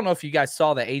 okay? I don't know if you guys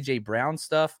saw the AJ Brown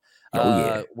stuff.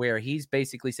 Where he's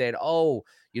basically saying,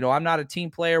 I'm not a team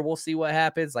player. We'll see what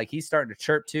happens. Like, he's starting to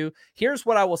chirp too. Here's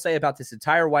what I will say about this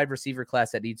entire wide receiver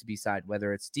class that needs to be signed,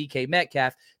 whether it's DK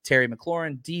Metcalf, Terry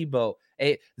McLaurin, Debo,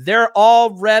 They're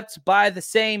all repped by the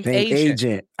same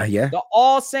agent. Yeah. The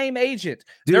all same agent.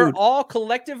 Dude. They're all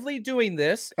collectively doing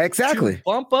this Exactly. to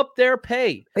bump up their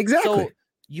pay. Exactly. So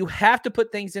you have to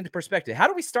put things into perspective. How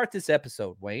do we start this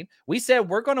episode, Wayne? We said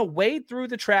we're going to wade through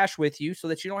the trash with you so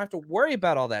that you don't have to worry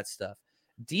about all that stuff.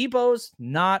 Debo's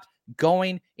not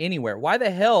going anywhere. Why the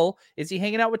hell is he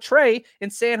hanging out with Trey in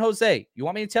San Jose? You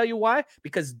want me to tell you why?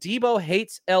 Because Debo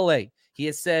hates LA. He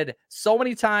has said so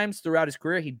many times throughout his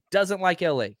career he doesn't like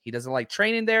LA. He doesn't like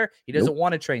training there. He doesn't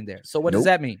want to train there. So what does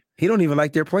that mean? He don't even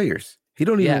like their players. He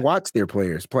don't even watch their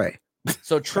players play.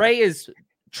 So Trey is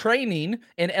training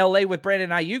in LA with Brandon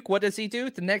Ayuk. What does he do?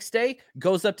 The next day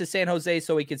goes up to San Jose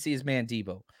so he can see his man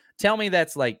Debo. Tell me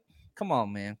that's like, come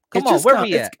on, man. Come on, where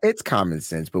we at? It's common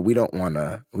sense, but they don't want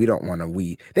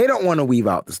to weave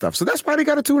out the stuff. So that's why they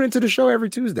got to tune into the show every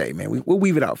Tuesday, man. We'll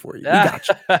weave it out for you. We got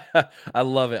you. I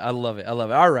love it.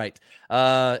 All right.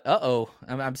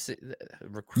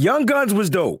 Young Guns was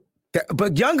dope.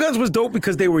 But Young Guns was dope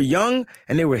because they were young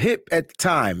and they were hip at the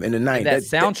time in the 90s. That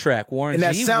soundtrack, Warren G.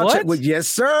 And that soundtrack was, yes,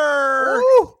 sir.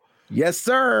 Woo! Yes,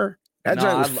 sir. That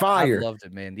joint was fire. I loved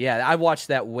it, man. Yeah, I watched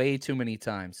that way too many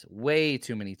times.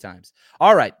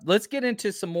 All right, let's get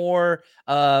into some more.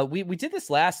 We did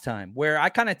this last time where I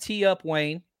kind of tee up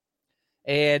Wayne,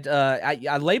 and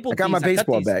I labeled. I got my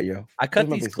baseball bat, yo. I cut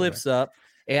these clips up,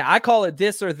 and I call it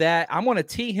this or that. I'm going to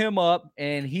tee him up,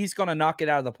 and he's going to knock it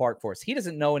out of the park for us. He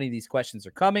doesn't know any of these questions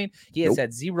are coming. He has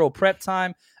had zero prep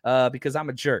time because I'm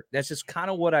a jerk. That's just kind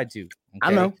of what I do. Okay?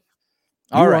 I know.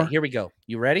 All right, here we go.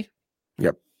 You ready?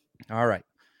 Yep. All right.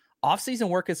 Offseason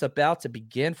work is about to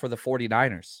begin for the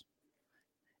 49ers.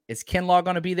 Is Kinlaw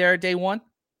going to be there day one?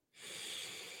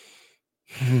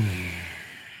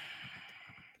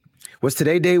 Was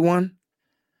today day one?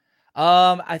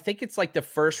 I think it's like the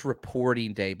first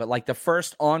reporting day, but like the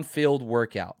first on-field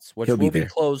workouts, which will be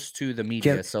close to the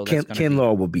media.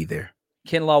 Kinlaw will be there.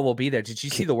 Kinlaw will be there. Did you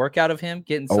see the workout of him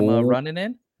getting some running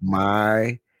in?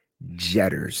 My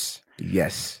jetters.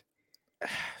 Yes.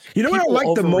 You know what I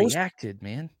like the most? Overreacted,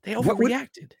 man. They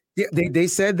overreacted. Yeah, they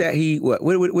said that he what?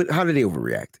 How did they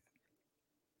overreact?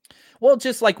 Well,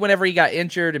 just like whenever he got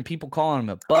injured and people calling him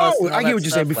a bust. Oh, I get what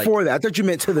you're saying. Before that, I thought you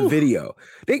meant to the video.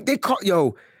 They call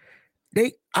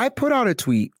I put out a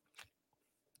tweet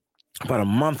about a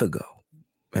month ago,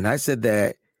 and I said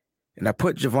that, and I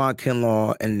put Javon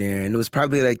Kinlaw in there, and it was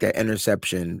probably like that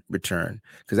interception return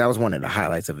because that was one of the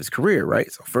highlights of his career, right?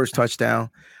 So first touchdown.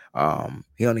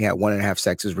 He only had 1.5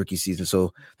 sacks his rookie season.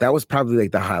 So that was probably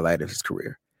like the highlight of his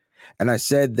career. And I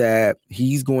said that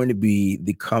he's going to be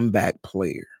the comeback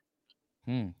player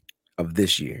of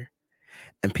this year.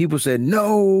 And people said,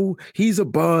 no, he's a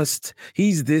bust.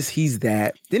 He's this, he's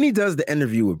that. Then he does the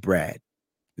interview with Brad.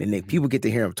 And people get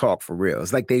to hear him talk for real.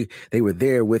 It's like they were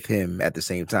there with him at the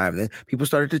same time. Then people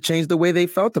started to change the way they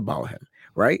felt about him,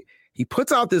 right? He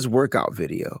puts out this workout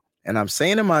video. And I'm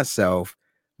saying to myself,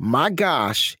 my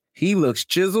gosh, he looks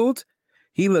chiseled.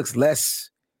 He looks less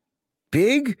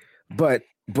big, but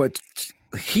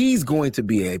he's going to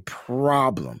be a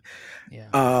problem.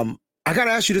 Yeah. I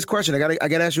gotta ask you this question. I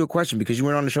gotta ask you a question because you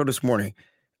weren't on the show this morning.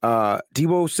 Javon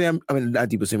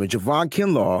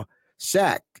Kinlaw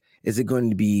sack. Is it going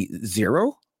to be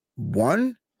 0,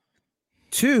 1,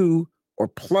 2, or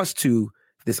 +2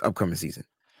 this upcoming season?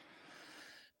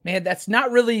 Man, that's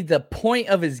not really the point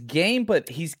of his game, but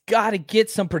he's got to get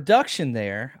some production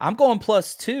there. I'm going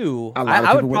 +2.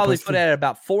 I would probably put it at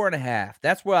about 4.5.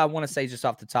 That's what I want to say just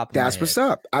off the top of my head. That's what's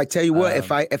up. I tell you what,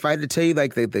 if I had to tell you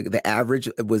like the average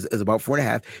is about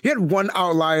 4.5. He had one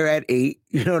outlier at 8.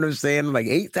 You know what I'm saying? Like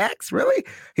 8 sacks, really?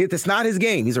 That's not his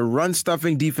game. He's a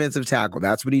run-stuffing defensive tackle.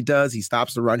 That's what he does. He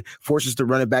stops the run, forces the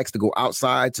running backs to go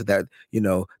outside so that,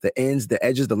 the ends, the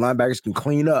edges, the linebackers can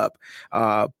clean up.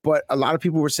 But a lot of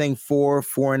people were saying 4,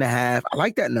 4.5. I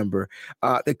like that number.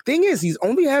 The thing is, he's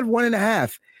only had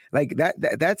 1.5. Like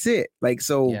that's it. Like,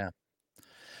 so. Yeah.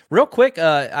 Real quick,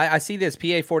 I see this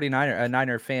PA 49er,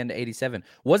 Niner fan 87.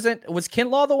 Was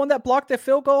Kinlaw the one that blocked that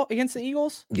field goal against the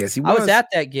Eagles? Yes, he was. I was at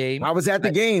that game. I was at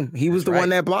the game. He was the one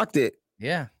that blocked it.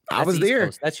 Yeah. I was there.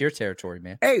 Coast. That's your territory,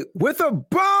 man. Hey, with a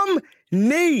bum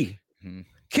knee.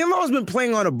 Kinlaw's been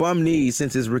playing on a bum knee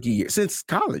since his rookie year, since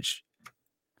college.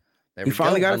 He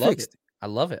finally got it fixed. I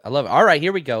love it. All right,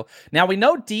 here we go. Now, we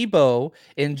know Debo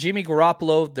and Jimmy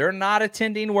Garoppolo, they're not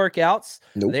attending workouts.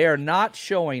 Nope. They are not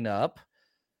showing up.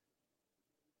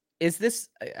 Is this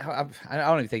 – I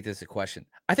don't even think this is a question.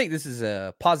 I think this is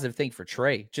a positive thing for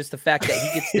Trey, just the fact that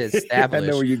he gets to establish. I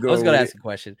know where you go. I was going to ask a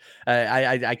question.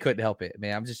 I couldn't help it,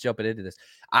 man. I'm just jumping into this.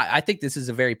 I think this is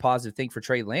a very positive thing for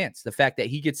Trey Lance, the fact that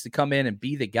he gets to come in and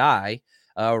be the guy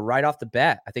right off the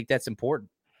bat. I think that's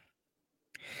important.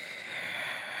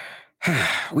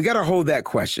 We got to hold that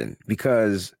question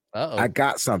because Uh-oh. I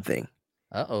got something.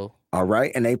 Uh-oh. All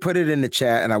right. And they put it in the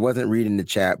chat, and I wasn't reading the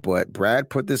chat, but Brad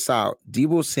put this out.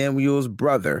 Deebo Samuel's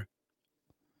brother.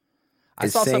 I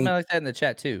saw something like that in the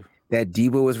chat too. That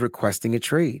Deebo is requesting a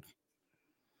trade.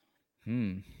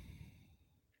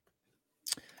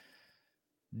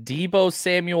 Deebo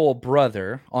Samuel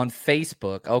brother on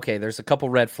Facebook. Okay, there's a couple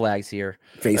red flags here.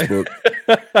 Facebook.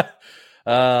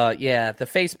 Yeah, the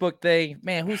Facebook thing.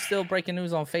 Man, who's still breaking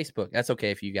news on Facebook? That's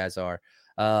okay if you guys are.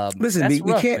 Listen,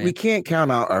 we can't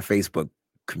count out our Facebook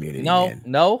community.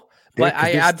 No. But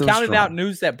I've counted out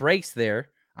news that breaks there.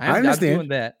 I'm doing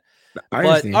that.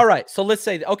 But all right, so let's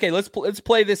say let's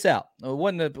play this out. It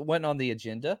wasn't on the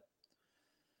agenda.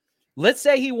 Let's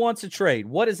say he wants a trade.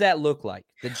 What does that look like?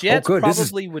 The Jets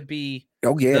probably would be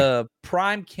the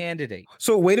prime candidate.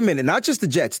 So wait a minute, not just the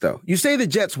Jets though. You say the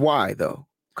Jets, why though?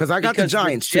 Because I got the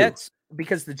Giants too.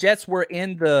 Because the Jets were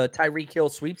in the Tyreek Hill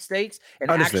sweepstakes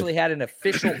and actually had an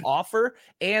official offer,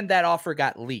 and that offer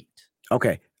got leaked.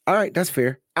 Okay. All right, that's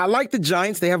fair. I like the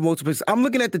Giants. They have multiple picks. I'm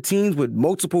looking at the teams with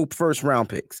multiple first-round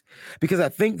picks because I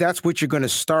think that's what you're going to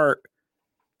start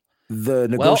the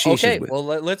negotiations with. Well,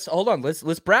 let's hold on.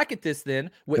 Let's bracket this then.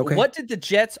 What did the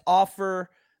Jets offer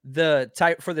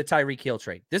for the Tyreek Hill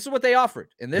trade? This is what they offered,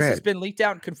 and this has been leaked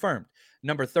out and confirmed.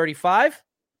 Number 35,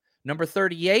 number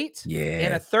 38,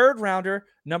 and a third rounder,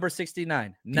 number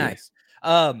 69. Nice.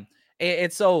 Yeah.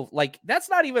 And so like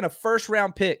that's not even a first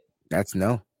round pick. It's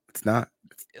not.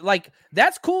 Like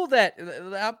that's cool that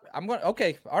I'm going.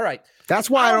 Okay, all right. That's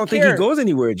why I don't think he goes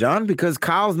anywhere, John, because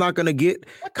Kyle's not going to get.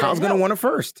 Kyle's going to want a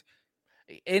first.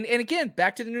 And again,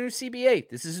 back to the new CBA.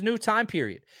 This is a new time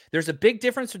period. There's a big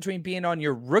difference between being on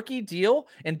your rookie deal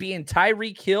and being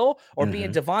Tyreek Hill or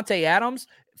being Devontae Adams,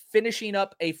 finishing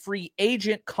up a free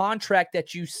agent contract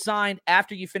that you signed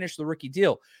after you finish the rookie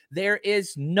deal. There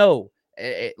is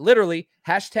literally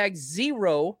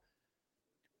 #0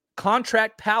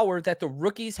 contract power that the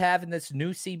rookies have in this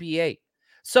new CBA.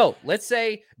 So let's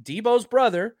say Deebo's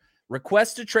brother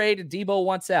requests a trade and Deebo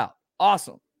wants out.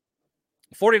 Awesome.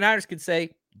 49ers could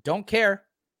say, don't care.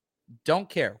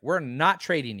 We're not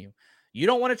trading you. You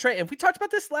don't want to trade. And we talked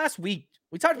about this last week.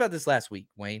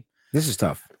 Wayne. This is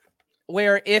tough.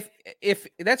 Where if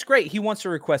that's great, he wants to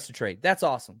request a trade. That's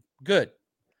awesome. Good.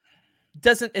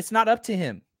 It's not up to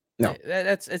him. No,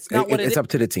 it's not what it's up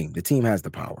to the team. The team has the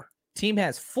power. Team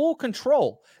has full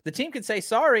control. The team can say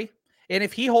sorry. And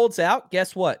if he holds out,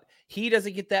 guess what? He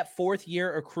doesn't get that 4th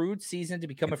year accrued season to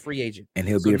become a free agent. And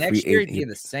he'll be a next free year, agent. He'd be in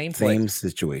the same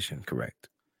situation. Correct.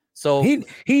 So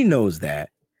he knows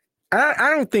that. I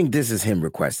don't think this is him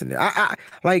requesting it. I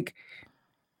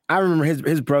remember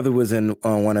his brother was on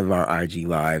one of our IG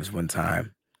lives one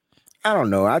time. I don't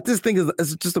know. I just think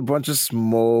it's just a bunch of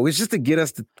smoke. It's just to get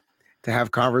us to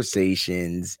have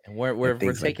conversations. And we're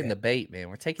taking the bait, man.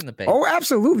 We're taking the bait. Oh,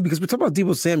 absolutely. Because we're talking about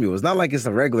Deebo Samuel. It's not like it's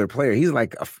a regular player. He's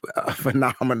like a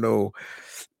phenomenal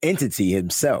entity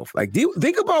himself. Like,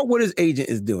 think about what his agent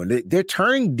is doing. They're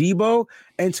turning Deebo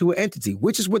into an entity,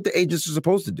 which is what the agents are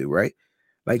supposed to do, right?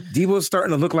 Like, Deebo's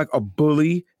starting to look like a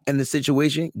bully in the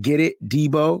situation. Get it?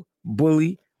 Deebo,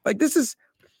 bully. Like, this is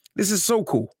so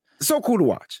cool. It's so cool to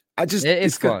watch.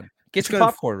 It's fun. Get your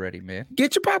popcorn ready, man.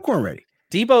 Get your popcorn ready.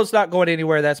 Deebo's not going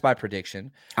anywhere. That's my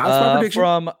prediction.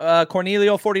 From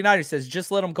Cornelio 49er says, just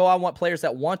let him go. I want players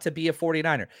that want to be a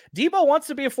 49er. Deebo wants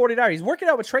to be a 49er. He's working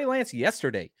out with Trey Lance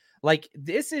yesterday. Like,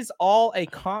 this is all a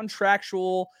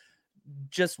contractual,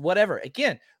 just whatever.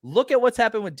 Again, look at what's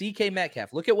happened with DK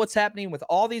Metcalf. Look at what's happening with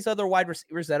all these other wide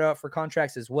receivers that are up for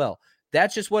contracts as well.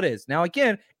 That's just what it is. Now,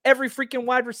 again, every freaking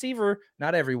wide receiver,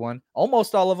 not everyone,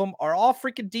 almost all of them are all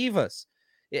freaking divas.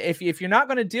 If you're not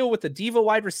going to deal with the diva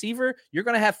wide receiver, you're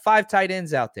going to have 5 tight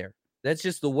ends out there. That's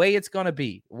just the way it's going to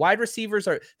be. Wide receivers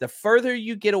are, the further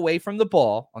you get away from the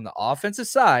ball on the offensive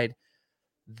side,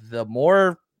 the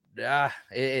more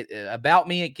about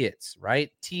me it gets,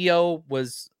 right? T.O.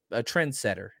 was a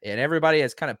trendsetter, and everybody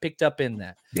has kind of picked up in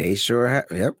that. They sure have.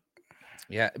 Yep.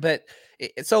 Yeah, but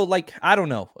so, like, I don't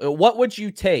know. What would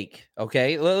you take?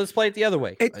 Okay, let's play it the other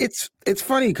way. It's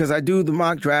funny because I do the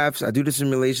mock drafts, I do the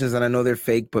simulations, and I know they're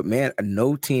fake, but man,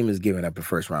 no team is giving up a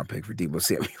first-round pick for Deebo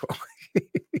Samuel.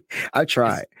 I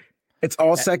tried. It's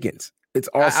all seconds. It's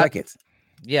all seconds.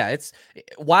 Yeah,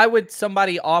 why would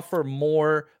somebody offer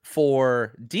more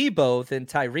for Deebo than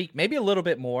Tyreek? Maybe a little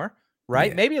bit more,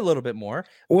 right? Yeah. Maybe a little bit more.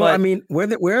 Well, I mean,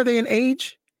 where are they in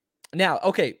age? Now,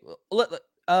 okay,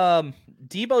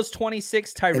 Deebo's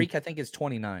 26, Tyreek I think is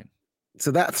 29.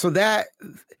 So that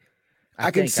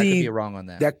I can see. I could be wrong on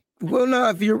that. Well, no,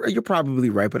 if you're probably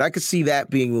right, but I could see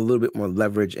that being a little bit more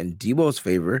leverage in Deebo's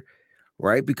favor,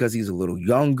 right? Because he's a little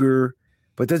younger.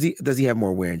 But does he have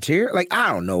more wear and tear? Like,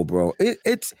 I don't know, bro.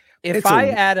 If I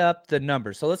add up the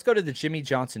numbers, so let's go to the Jimmy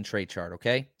Johnson trade chart,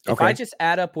 okay? If I just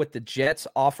add up what the Jets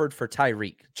offered for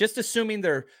Tyreek, just assuming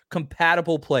they're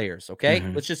compatible players, okay?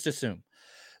 Let's just assume.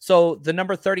 So the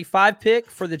number 35 pick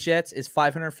for the Jets is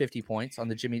 550 points on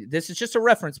the Jimmy. This is just a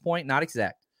reference point, not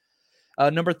exact.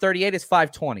 Number 38 is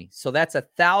 520. So that's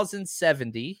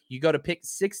 1,070. You go to pick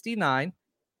 69.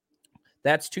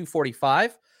 That's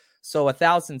 245. So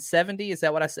 1,070. Is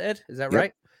that what I said? Is that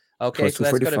right? Okay. So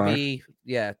that's going to be,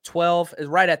 12 is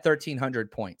right at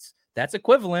 1,300 points. That's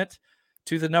equivalent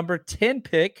to the number 10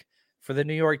 pick for the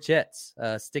New York Jets,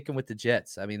 sticking with the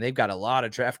Jets. I mean, they've got a lot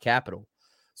of draft capital.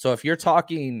 So if you're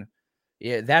talking,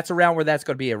 that's around where that's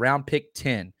going to be, around pick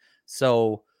 10.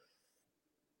 So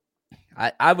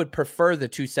I would prefer the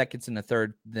 2 seconds and the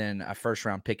third than a first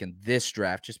round pick in this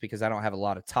draft, just because I don't have a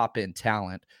lot of top end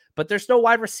talent. But there's no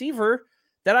wide receiver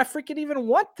that I freaking even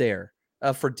want there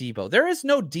for Debo. There is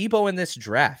no Debo in this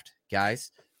draft,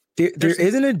 guys. There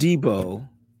isn't a Debo.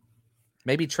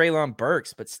 Maybe Treylon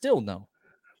Burks, but still no.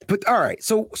 But all right,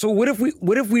 so what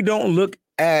if we don't look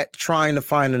at trying to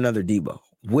find another Debo?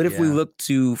 What if we look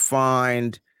to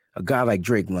find a guy like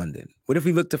Drake London? What if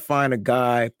we look to find a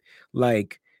guy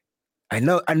like, I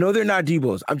know they're not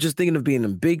Debos. I'm just thinking of being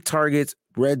in big targets,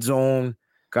 red zone,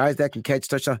 guys that can catch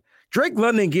touchdown. Drake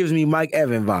London gives me Mike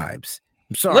Evans vibes.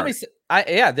 I'm sorry. Let me say,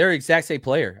 they're the exact same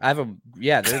player. I have them.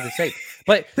 Yeah, they're the same.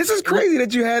 But this is crazy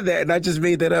that you had that, and I just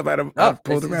made that up.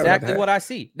 That's exactly what I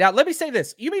see. Now, let me say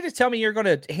this. You mean to tell me you're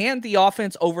going to hand the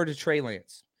offense over to Trey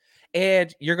Lance,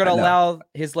 and you're going to allow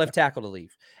his left tackle to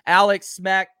leave? Alex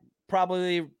Smack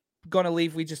probably going to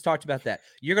leave. We just talked about that.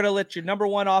 You're going to let your number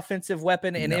one offensive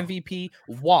weapon and MVP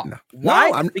walk.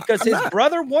 Why? Because his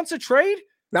brother wants a trade?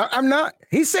 No, I'm not.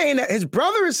 He's saying that his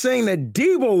brother is saying that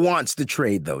Debo wants to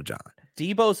trade, though, John.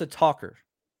 Debo's a talker.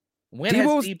 When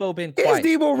has Debo been quiet?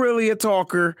 Is Debo really a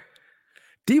talker?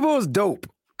 Debo's dope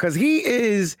because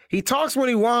he talks when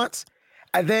he wants,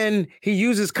 and then he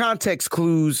uses context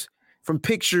clues from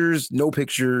pictures, no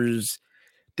pictures.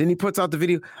 Then he puts out the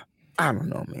video. I don't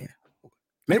know, man.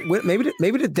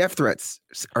 Maybe the death threats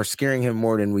are scaring him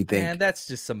more than we think. Man, that's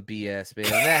just some BS, man.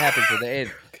 That happens with it.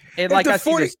 And like I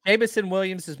see this, Jameson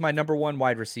Williams is my number one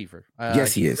wide receiver.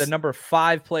 Yes, he is. The number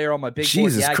 5 player on my big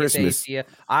board. Jesus Christmas.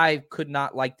 I could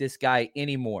not like this guy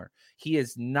anymore. He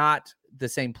is not the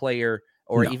same player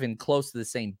or even close to the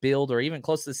same build or even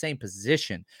close to the same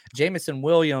position. Jameson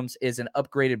Williams is an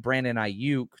upgraded Brandon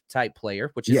Ayuk type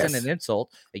player, which isn't an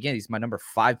insult. Again, he's my number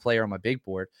 5 player on my big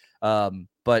board.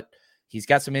 But he's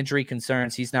got some injury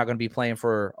concerns. He's not going to be playing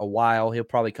for a while. He'll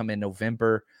probably come in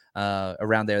November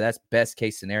around there. That's best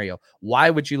case scenario. Why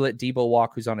would you let Debo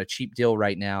walk, who's on a cheap deal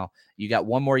right now? You got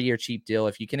 1 more year cheap deal.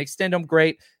 If you can extend them,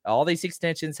 great. All these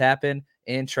extensions happen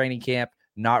in training camp,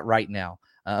 not right now.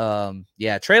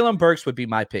 Treylon Burks would be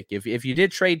my pick. If you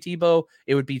did trade Debo,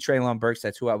 it would be Treylon Burks.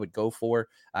 That's who I would go for.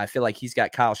 I feel like he's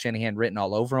got Kyle Shanahan written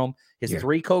all over him. His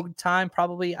 3-cone time,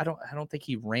 probably. I don't think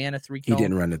he ran a 3-cone. He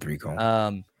didn't run the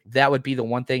 3-cone. That would be the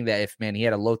one thing that if he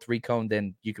had a low 3-cone,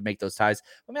 then you could make those ties.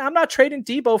 I mean, I'm not trading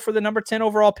Debo for the number 10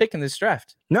 overall pick in this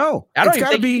draft. No, I don't even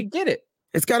think you can get it.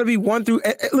 It's got to be 1 through.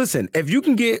 Listen, if you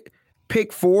can get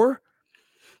pick 4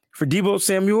 for Debo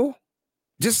Samuel,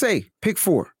 just say pick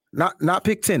 4. Not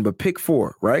pick 10, but pick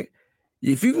 4, right?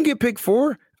 If you can get pick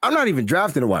 4, I'm not even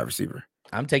drafting a wide receiver.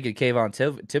 I'm taking Kayvon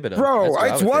Thibodeau. Bro,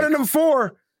 it's one of them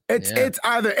 4. It's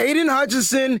either Aiden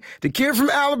Hutchinson, the kid from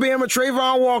Alabama,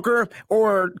 Trayvon Walker,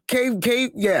 or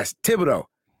Thibodeau.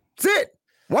 That's it.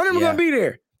 One of them going to be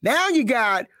there. Now you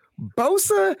got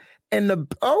Bosa and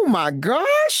oh my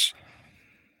gosh.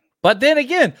 But then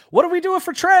again, what are we doing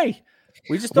for Trey?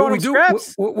 We just throwing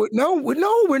scraps? No,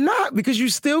 we're not, because you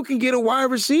still can get a wide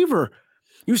receiver.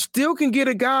 You still can get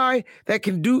a guy that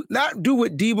can not do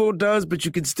what Debo does, but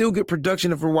you can still get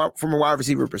production from a wide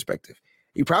receiver perspective.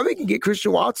 You probably can get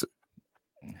Christian Watson.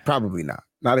 Probably not.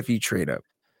 Not if you trade up.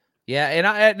 Yeah,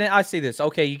 and I say this.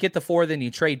 Okay, you get the 4, then you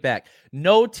trade back.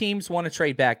 No teams want to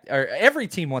trade back, or every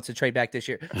team wants to trade back this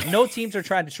year. No teams are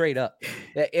trying to trade up.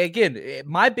 Again,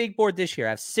 my big board this year,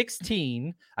 I have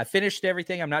 16. I finished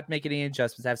everything. I'm not making any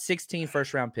adjustments. I have 16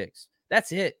 first-round picks.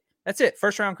 That's it.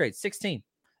 First-round grades, 16.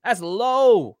 That's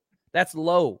low.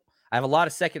 I have a lot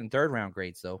of second and third-round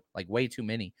grades, though, like way too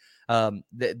many.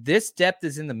 This depth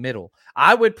is in the middle.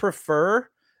 I would prefer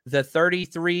the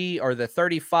 33 or the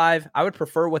 35. I would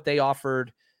prefer what they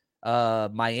offered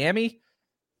Miami.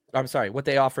 I'm sorry, what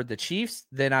they offered the Chiefs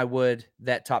than I would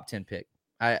that top 10 pick.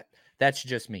 That's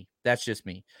just me.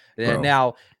 Bro.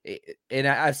 Now, and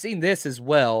I've seen this as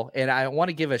well, and I want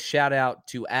to give a shout out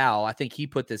to Al. I think he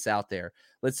put this out there.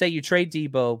 Let's say you trade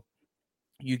Debo,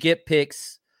 you get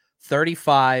picks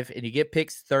 35, and you get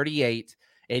picks 38,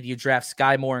 and you draft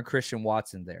Sky Moore and Christian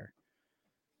Watson there.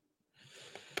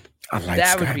 I like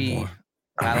That Sky would be. Moore.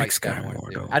 I like Sky Moore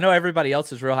too. I know everybody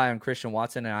else is real high on Christian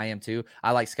Watson, and I am too.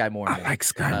 I like Sky Moore. I like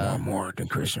Sky Moore more than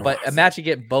Christian But Watson. imagine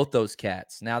getting both those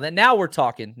cats. Now we're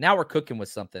talking. Now we're cooking with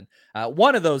something.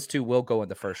 One of those two will go in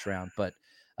the first round. But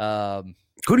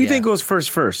who do you think goes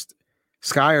first?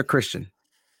 Sky or Christian?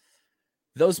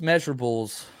 Those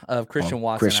measurables of Christian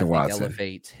Watson, Christian I think Watson.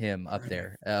 elevate him up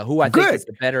there. Who I think is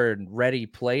the better and ready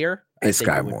player, It's I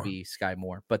think Sky it would Moore. be Sky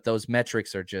Moore. But those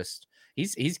metrics are just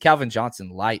he's Calvin Johnson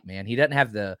light, man. He doesn't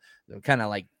have the kind of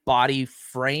like body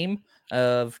frame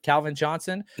of Calvin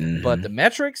Johnson, but the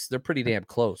metrics, they're pretty damn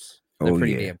close. They're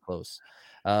pretty damn close.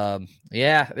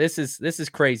 This is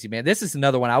crazy, man. This is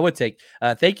another one I would take.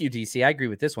 Thank you, DC. I agree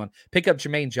with this one. Pick up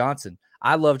Jermaine Johnson.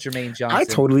 I love Jermaine Johnson. I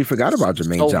totally forgot about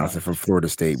Jermaine so Johnson much. from Florida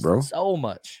State, bro. So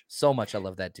much. I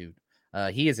love that dude.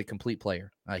 He is a complete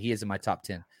player. He is in my top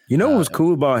 10. You know what was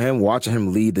cool about him? Watching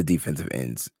him lead the defensive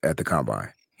ends at the combine.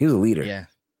 He was a leader. Yeah.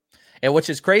 And which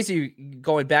is crazy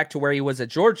going back to where he was at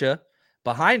Georgia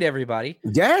behind everybody.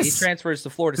 Yes. He transfers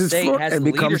to Florida This State, has and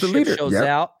the becomes the leadership, leader. shows Yep.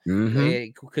 out,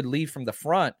 Mhm. could lead from the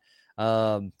front.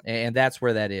 And that's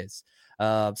where that is.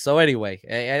 So anyway,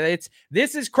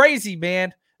 this is crazy,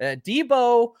 man.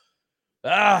 Debo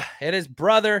and his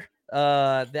brother,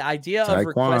 the idea Taekwon, of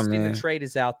requesting man. the trade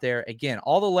is out there. Again,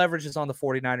 all the leverage is on the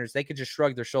 49ers. They could just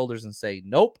shrug their shoulders and say,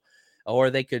 nope.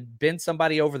 Or they could bend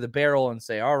somebody over the barrel and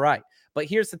say, all right. But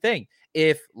here's the thing.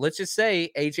 If, let's just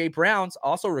say, A.J. Brown's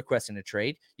also requesting a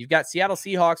trade, you've got Seattle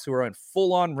Seahawks who are in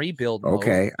full-on rebuild mode.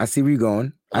 Okay. I see where you're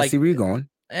going.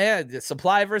 Yeah, the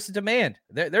supply versus demand.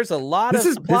 There's a lot of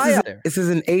This supply out there. This is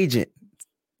an agent.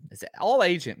 It's all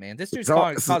agent, man. This dude's This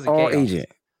causing is chaos. all agent.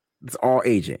 It's all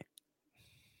agent.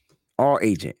 All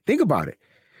agent. Think about it.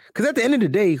 Because at the end of the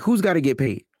day, who's got to get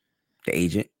paid? The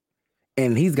agent.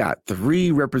 And he's got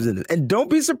 3 representatives. And don't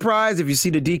be surprised if you see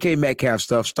the DK Metcalf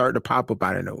stuff start to pop up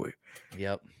out of nowhere.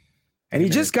 Yep. And he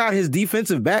just got his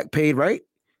defensive back paid, right?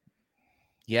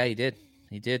 Yeah, he did.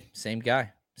 Same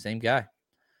guy.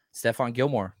 Stephon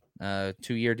Gilmore,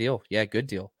 2-year deal. Yeah, good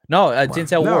deal. No,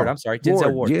 Denzel Ward. I'm sorry.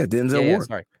 Denzel Ward. Yeah, Denzel Ward.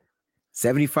 Sorry.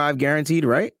 75 guaranteed,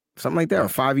 right? Something like that. Or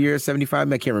 5 years,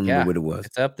 75. I can't remember what it was.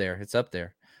 It's up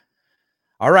there.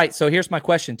 All right. So here's my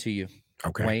question to you,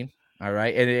 Okay. Wayne. All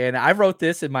right. And I wrote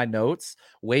this in my notes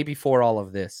way before all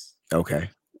of this. Okay.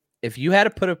 If you had to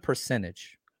put a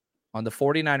percentage on the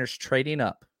 49ers trading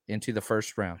up into the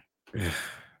first round,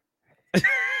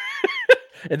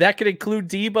 and that could include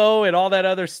Debo and all that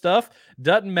other stuff,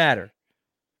 doesn't matter.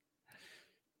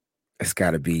 It's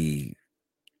got to be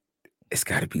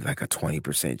like a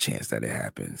 20% chance that it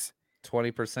happens.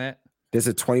 20%? There's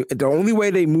a 20. The only way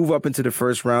they move up into the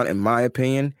first round, in my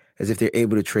opinion, is if they're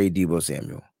able to trade Debo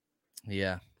Samuel.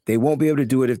 Yeah. They won't be able to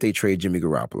do it if they trade Jimmy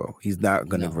Garoppolo. He's not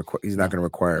going to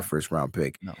require a first round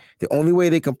pick. No. The only way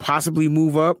they can possibly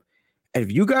move up, and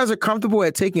if you guys are comfortable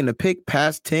at taking a pick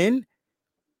past 10,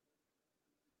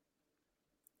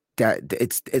 that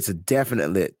it's a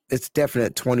definite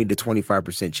 20 to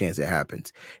 25% chance it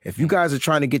happens. If you guys are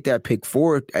trying to get that pick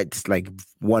 4, it's like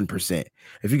 1%.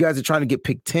 If you guys are trying to get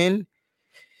pick 10,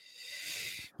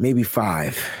 maybe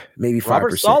 5, maybe 5%.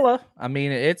 Robert Saleh. I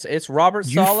mean, it's Robert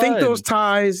Saleh. You think those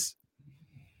ties?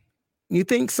 You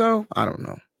think so? I don't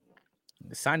know.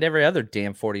 Signed every other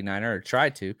damn 49er or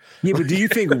tried to. Yeah, but do you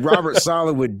think Robert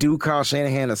Saleh would do Kyle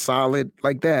Shanahan a solid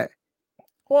like that?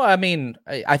 Well, I mean,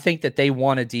 I think that they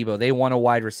want a Debo. They want a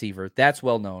wide receiver. That's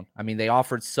well known. I mean, they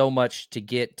offered so much to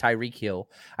get Tyreek Hill.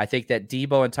 I think that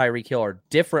Debo and Tyreek Hill are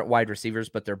different wide receivers,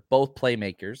 but they're both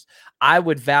playmakers. I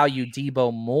would value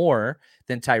Debo more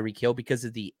than Tyreek Hill because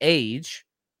of the age.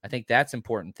 I think that's an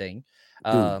important thing.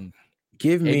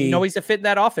 Give me. You know, he's a fit in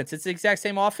that offense. It's the exact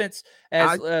same offense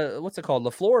as what's it called?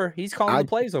 LaFleur. He's calling the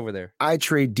plays over there. I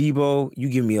trade Debo. You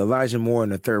give me Elijah Moore in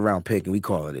the 3rd round pick, and we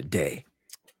call it a day.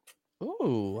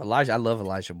 Ooh, Elijah. I love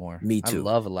Elijah Moore. Me too.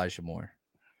 I love Elijah Moore.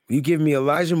 You give me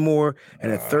Elijah Moore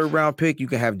and a 3rd round pick, you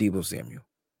can have Debo Samuel.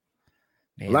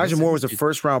 Man, Elijah Moore was a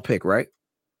 1st round pick, right?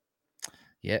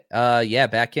 Yeah. Yeah.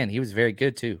 Back in, he was very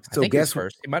good too. So I think guess he was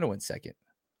first. He might have went 2nd.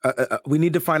 We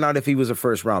need to find out if he was a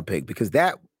 1st round pick, because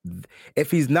if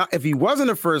he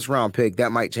wasn't a 1st round pick,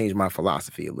 that might change my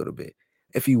philosophy a little bit.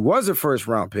 If he was a 1st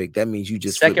round pick, that means you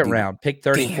just 2nd round, pick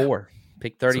 34. Damn.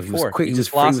 Pick 34. So you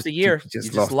just lost a year. You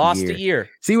just lost a year.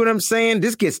 See what I'm saying?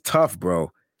 This gets tough,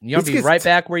 bro. You're going to be right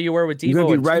back where you were with Debo. You're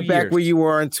going to be right back where you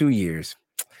were in 2 years.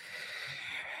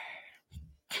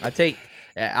 I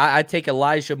take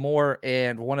Elijah Moore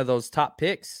and one of those top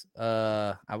picks.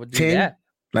 I would do 10? that.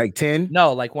 Like 10?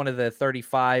 No, like one of the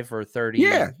 35 or 30.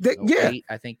 Yeah, yeah.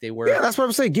 I think they were. Yeah, that's what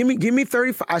I'm saying. Give me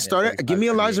 35. Give me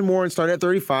Elijah Moore and start at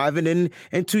 35, and then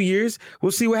in 2 years,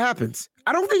 we'll see what happens.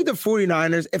 I don't think the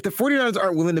 49ers, if the 49ers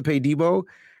aren't willing to pay Debo,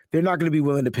 they're not going to be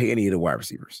willing to pay any of the wide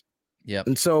receivers. Yep.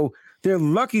 And so they're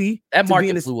lucky. That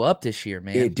market blew up this year,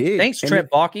 man. It did. Thanks, Trent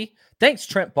Baalke.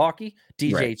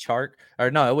 DJ Chark.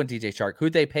 Or no, it wasn't DJ Chark.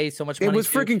 Who'd they pay so much money? It was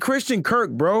freaking Christian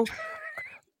Kirk, bro.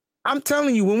 I'm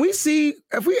telling you,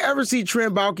 if we ever see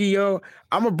Trent Baalke, yo,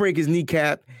 I'm going to break his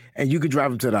kneecap and you can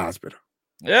drive him to the hospital.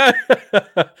 Yeah.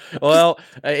 Well,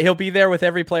 he'll be there with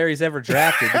every player he's ever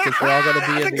drafted because we're all going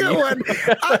to be in the one.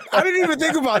 I didn't even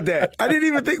think about that.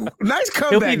 Nice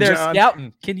comeback, He'll be there John.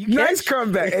 scouting. Can you Nice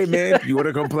comeback. Hey, man, you want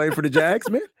to come play for the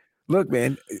Jags, man? Look,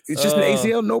 man, it's just an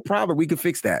ACL. No problem. We can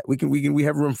fix that. We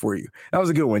have room for you. That was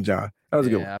a good one, John. That was a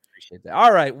good one. I appreciate that.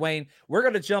 All right, Wayne, we're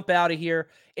going to jump out of here.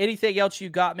 Anything else you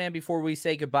got, man, before we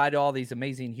say goodbye to all these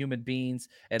amazing human beings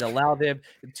and allow them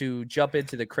to jump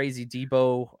into the crazy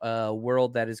Debo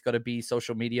world that is going to be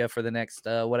social media for the next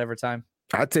whatever time?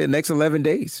 I'd say the next 11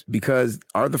 days, because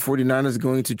are the 49ers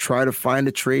going to try to find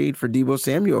a trade for Deebo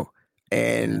Samuel?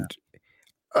 And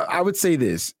I would say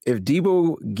this, if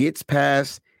Deebo gets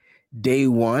past day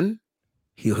one,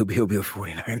 he'll be a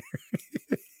 49er.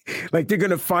 Like, they're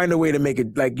going to find a way to make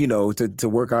it, like, to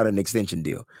work out an extension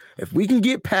deal. If we can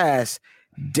get past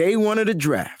day one of the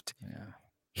draft,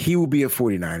 he will be a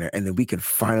 49er, and then we can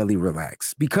finally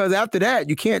relax. Because after that,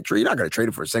 you're not going to trade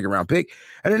him for a second-round pick.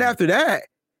 And then after that,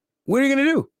 what are you going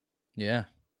to do? Yeah.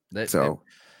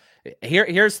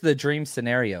 Here's the dream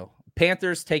scenario.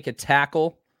 Panthers take a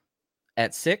tackle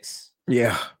at 6.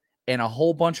 Yeah. And a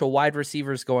whole bunch of wide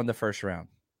receivers go in the first round.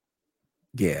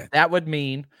 Yeah. That would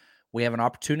mean we have an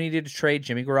opportunity to trade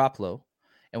Jimmy Garoppolo,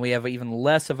 and we have even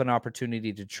less of an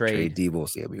opportunity to trade Deebo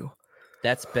Samuel.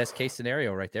 That's best case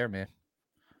scenario right there, man.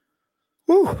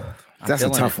 Woo. That's a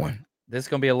tough one. This is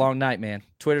going to be a long night, man.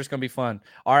 Twitter's going to be fun.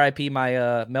 RIP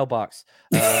my mailbox.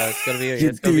 It's going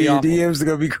to be awful. DMs are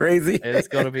going to be crazy. It's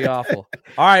going to be awful.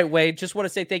 All right, Wade, just want to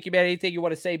say thank you, man. Anything you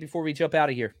want to say before we jump out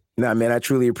of here? Nah, man, I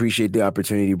truly appreciate the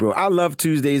opportunity, bro. I love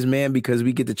Tuesdays, man, because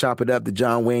we get to chop it up. The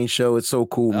John Wayne Show. It's so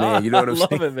cool, man. You know what I'm saying?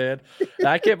 I love it, man.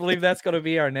 I can't believe that's going to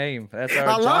be our name. That's our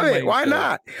I love it. Wayne Why show.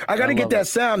 Not? I got to get that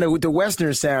sound with the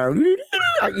Western sound.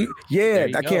 Yeah,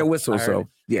 I can't whistle, so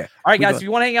yeah. All right, guys, if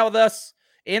you want to hang out with us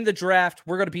in the draft,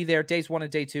 we're going to be there days 1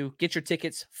 and day 2. Get your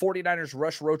tickets,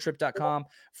 49ersrushroadtrip.com.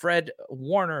 Fred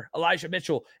Warner, Elijah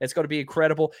Mitchell. It's going to be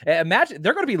incredible. Imagine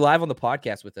they're going to be live on the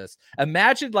podcast with us.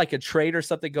 Imagine like a trade or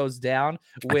something goes down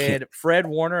with Fred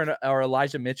Warner or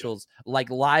Elijah Mitchell's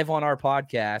like live on our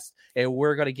podcast, and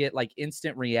we're going to get like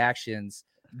instant reactions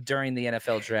during the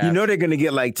NFL draft. You know they're going to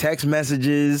get like text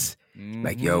messages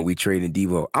like, yo, we trading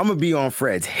Deebo. I'm going to be on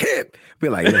Fred's hip. Be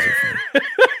like, listen,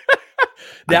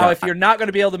 Now, if you're not going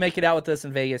to be able to make it out with us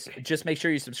in Vegas, just make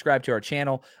sure you subscribe to our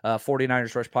channel,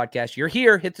 49ers Rush Podcast. You're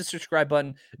here, hit the subscribe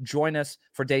button. Join us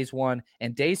for days 1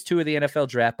 and days 2 of the NFL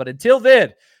draft. But until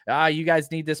then, you guys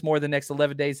need this more the next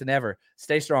 11 days than ever.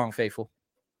 Stay strong, faithful.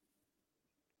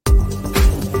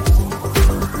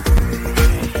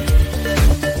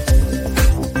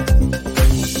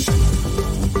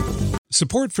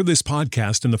 Support for this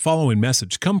podcast and the following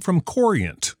message come from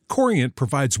Corient. Corient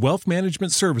provides wealth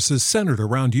management services centered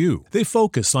around you. They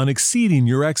focus on exceeding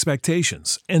your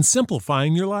expectations and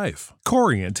simplifying your life.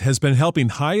 Corient has been helping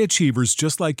high achievers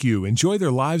just like you enjoy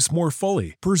their lives more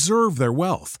fully, preserve their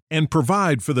wealth, and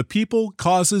provide for the people,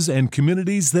 causes, and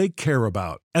communities they care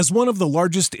about. As one of the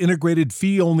largest integrated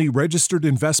fee-only registered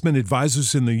investment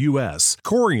advisors in the U.S.,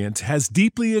 Corient has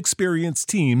deeply experienced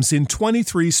teams in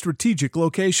 23 strategic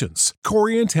locations.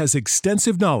 Corient has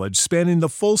extensive knowledge spanning the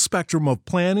full spectrum of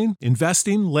planning,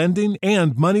 investing, lending,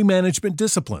 and money management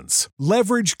disciplines.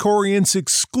 Leverage Corient's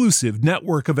exclusive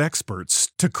network of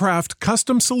experts to craft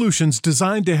custom solutions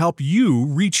designed to help you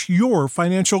reach your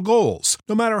financial goals,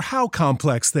 no matter how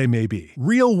complex they may be.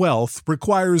 Real wealth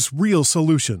requires real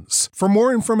solutions. For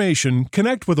more information,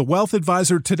 connect with a wealth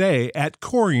advisor today at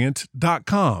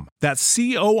Corient.com. That's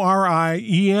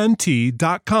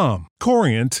Corient.com.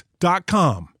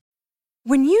 Corient.com.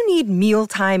 When you need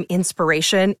mealtime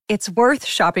inspiration, it's worth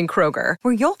shopping Kroger,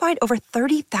 where you'll find over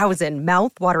 30,000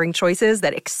 mouth-watering choices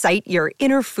that excite your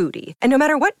inner foodie. And no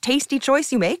matter what tasty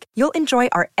choice you make, you'll enjoy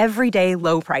our everyday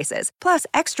low prices, plus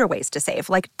extra ways to save,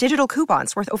 like digital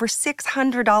coupons worth over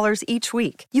 $600 each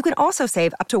week. You can also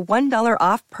save up to $1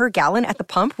 off per gallon at the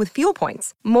pump with fuel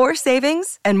points. More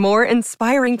savings and more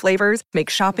inspiring flavors make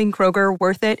shopping Kroger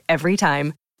worth it every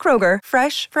time. Kroger,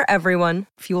 fresh for everyone.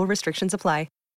 Fuel restrictions apply.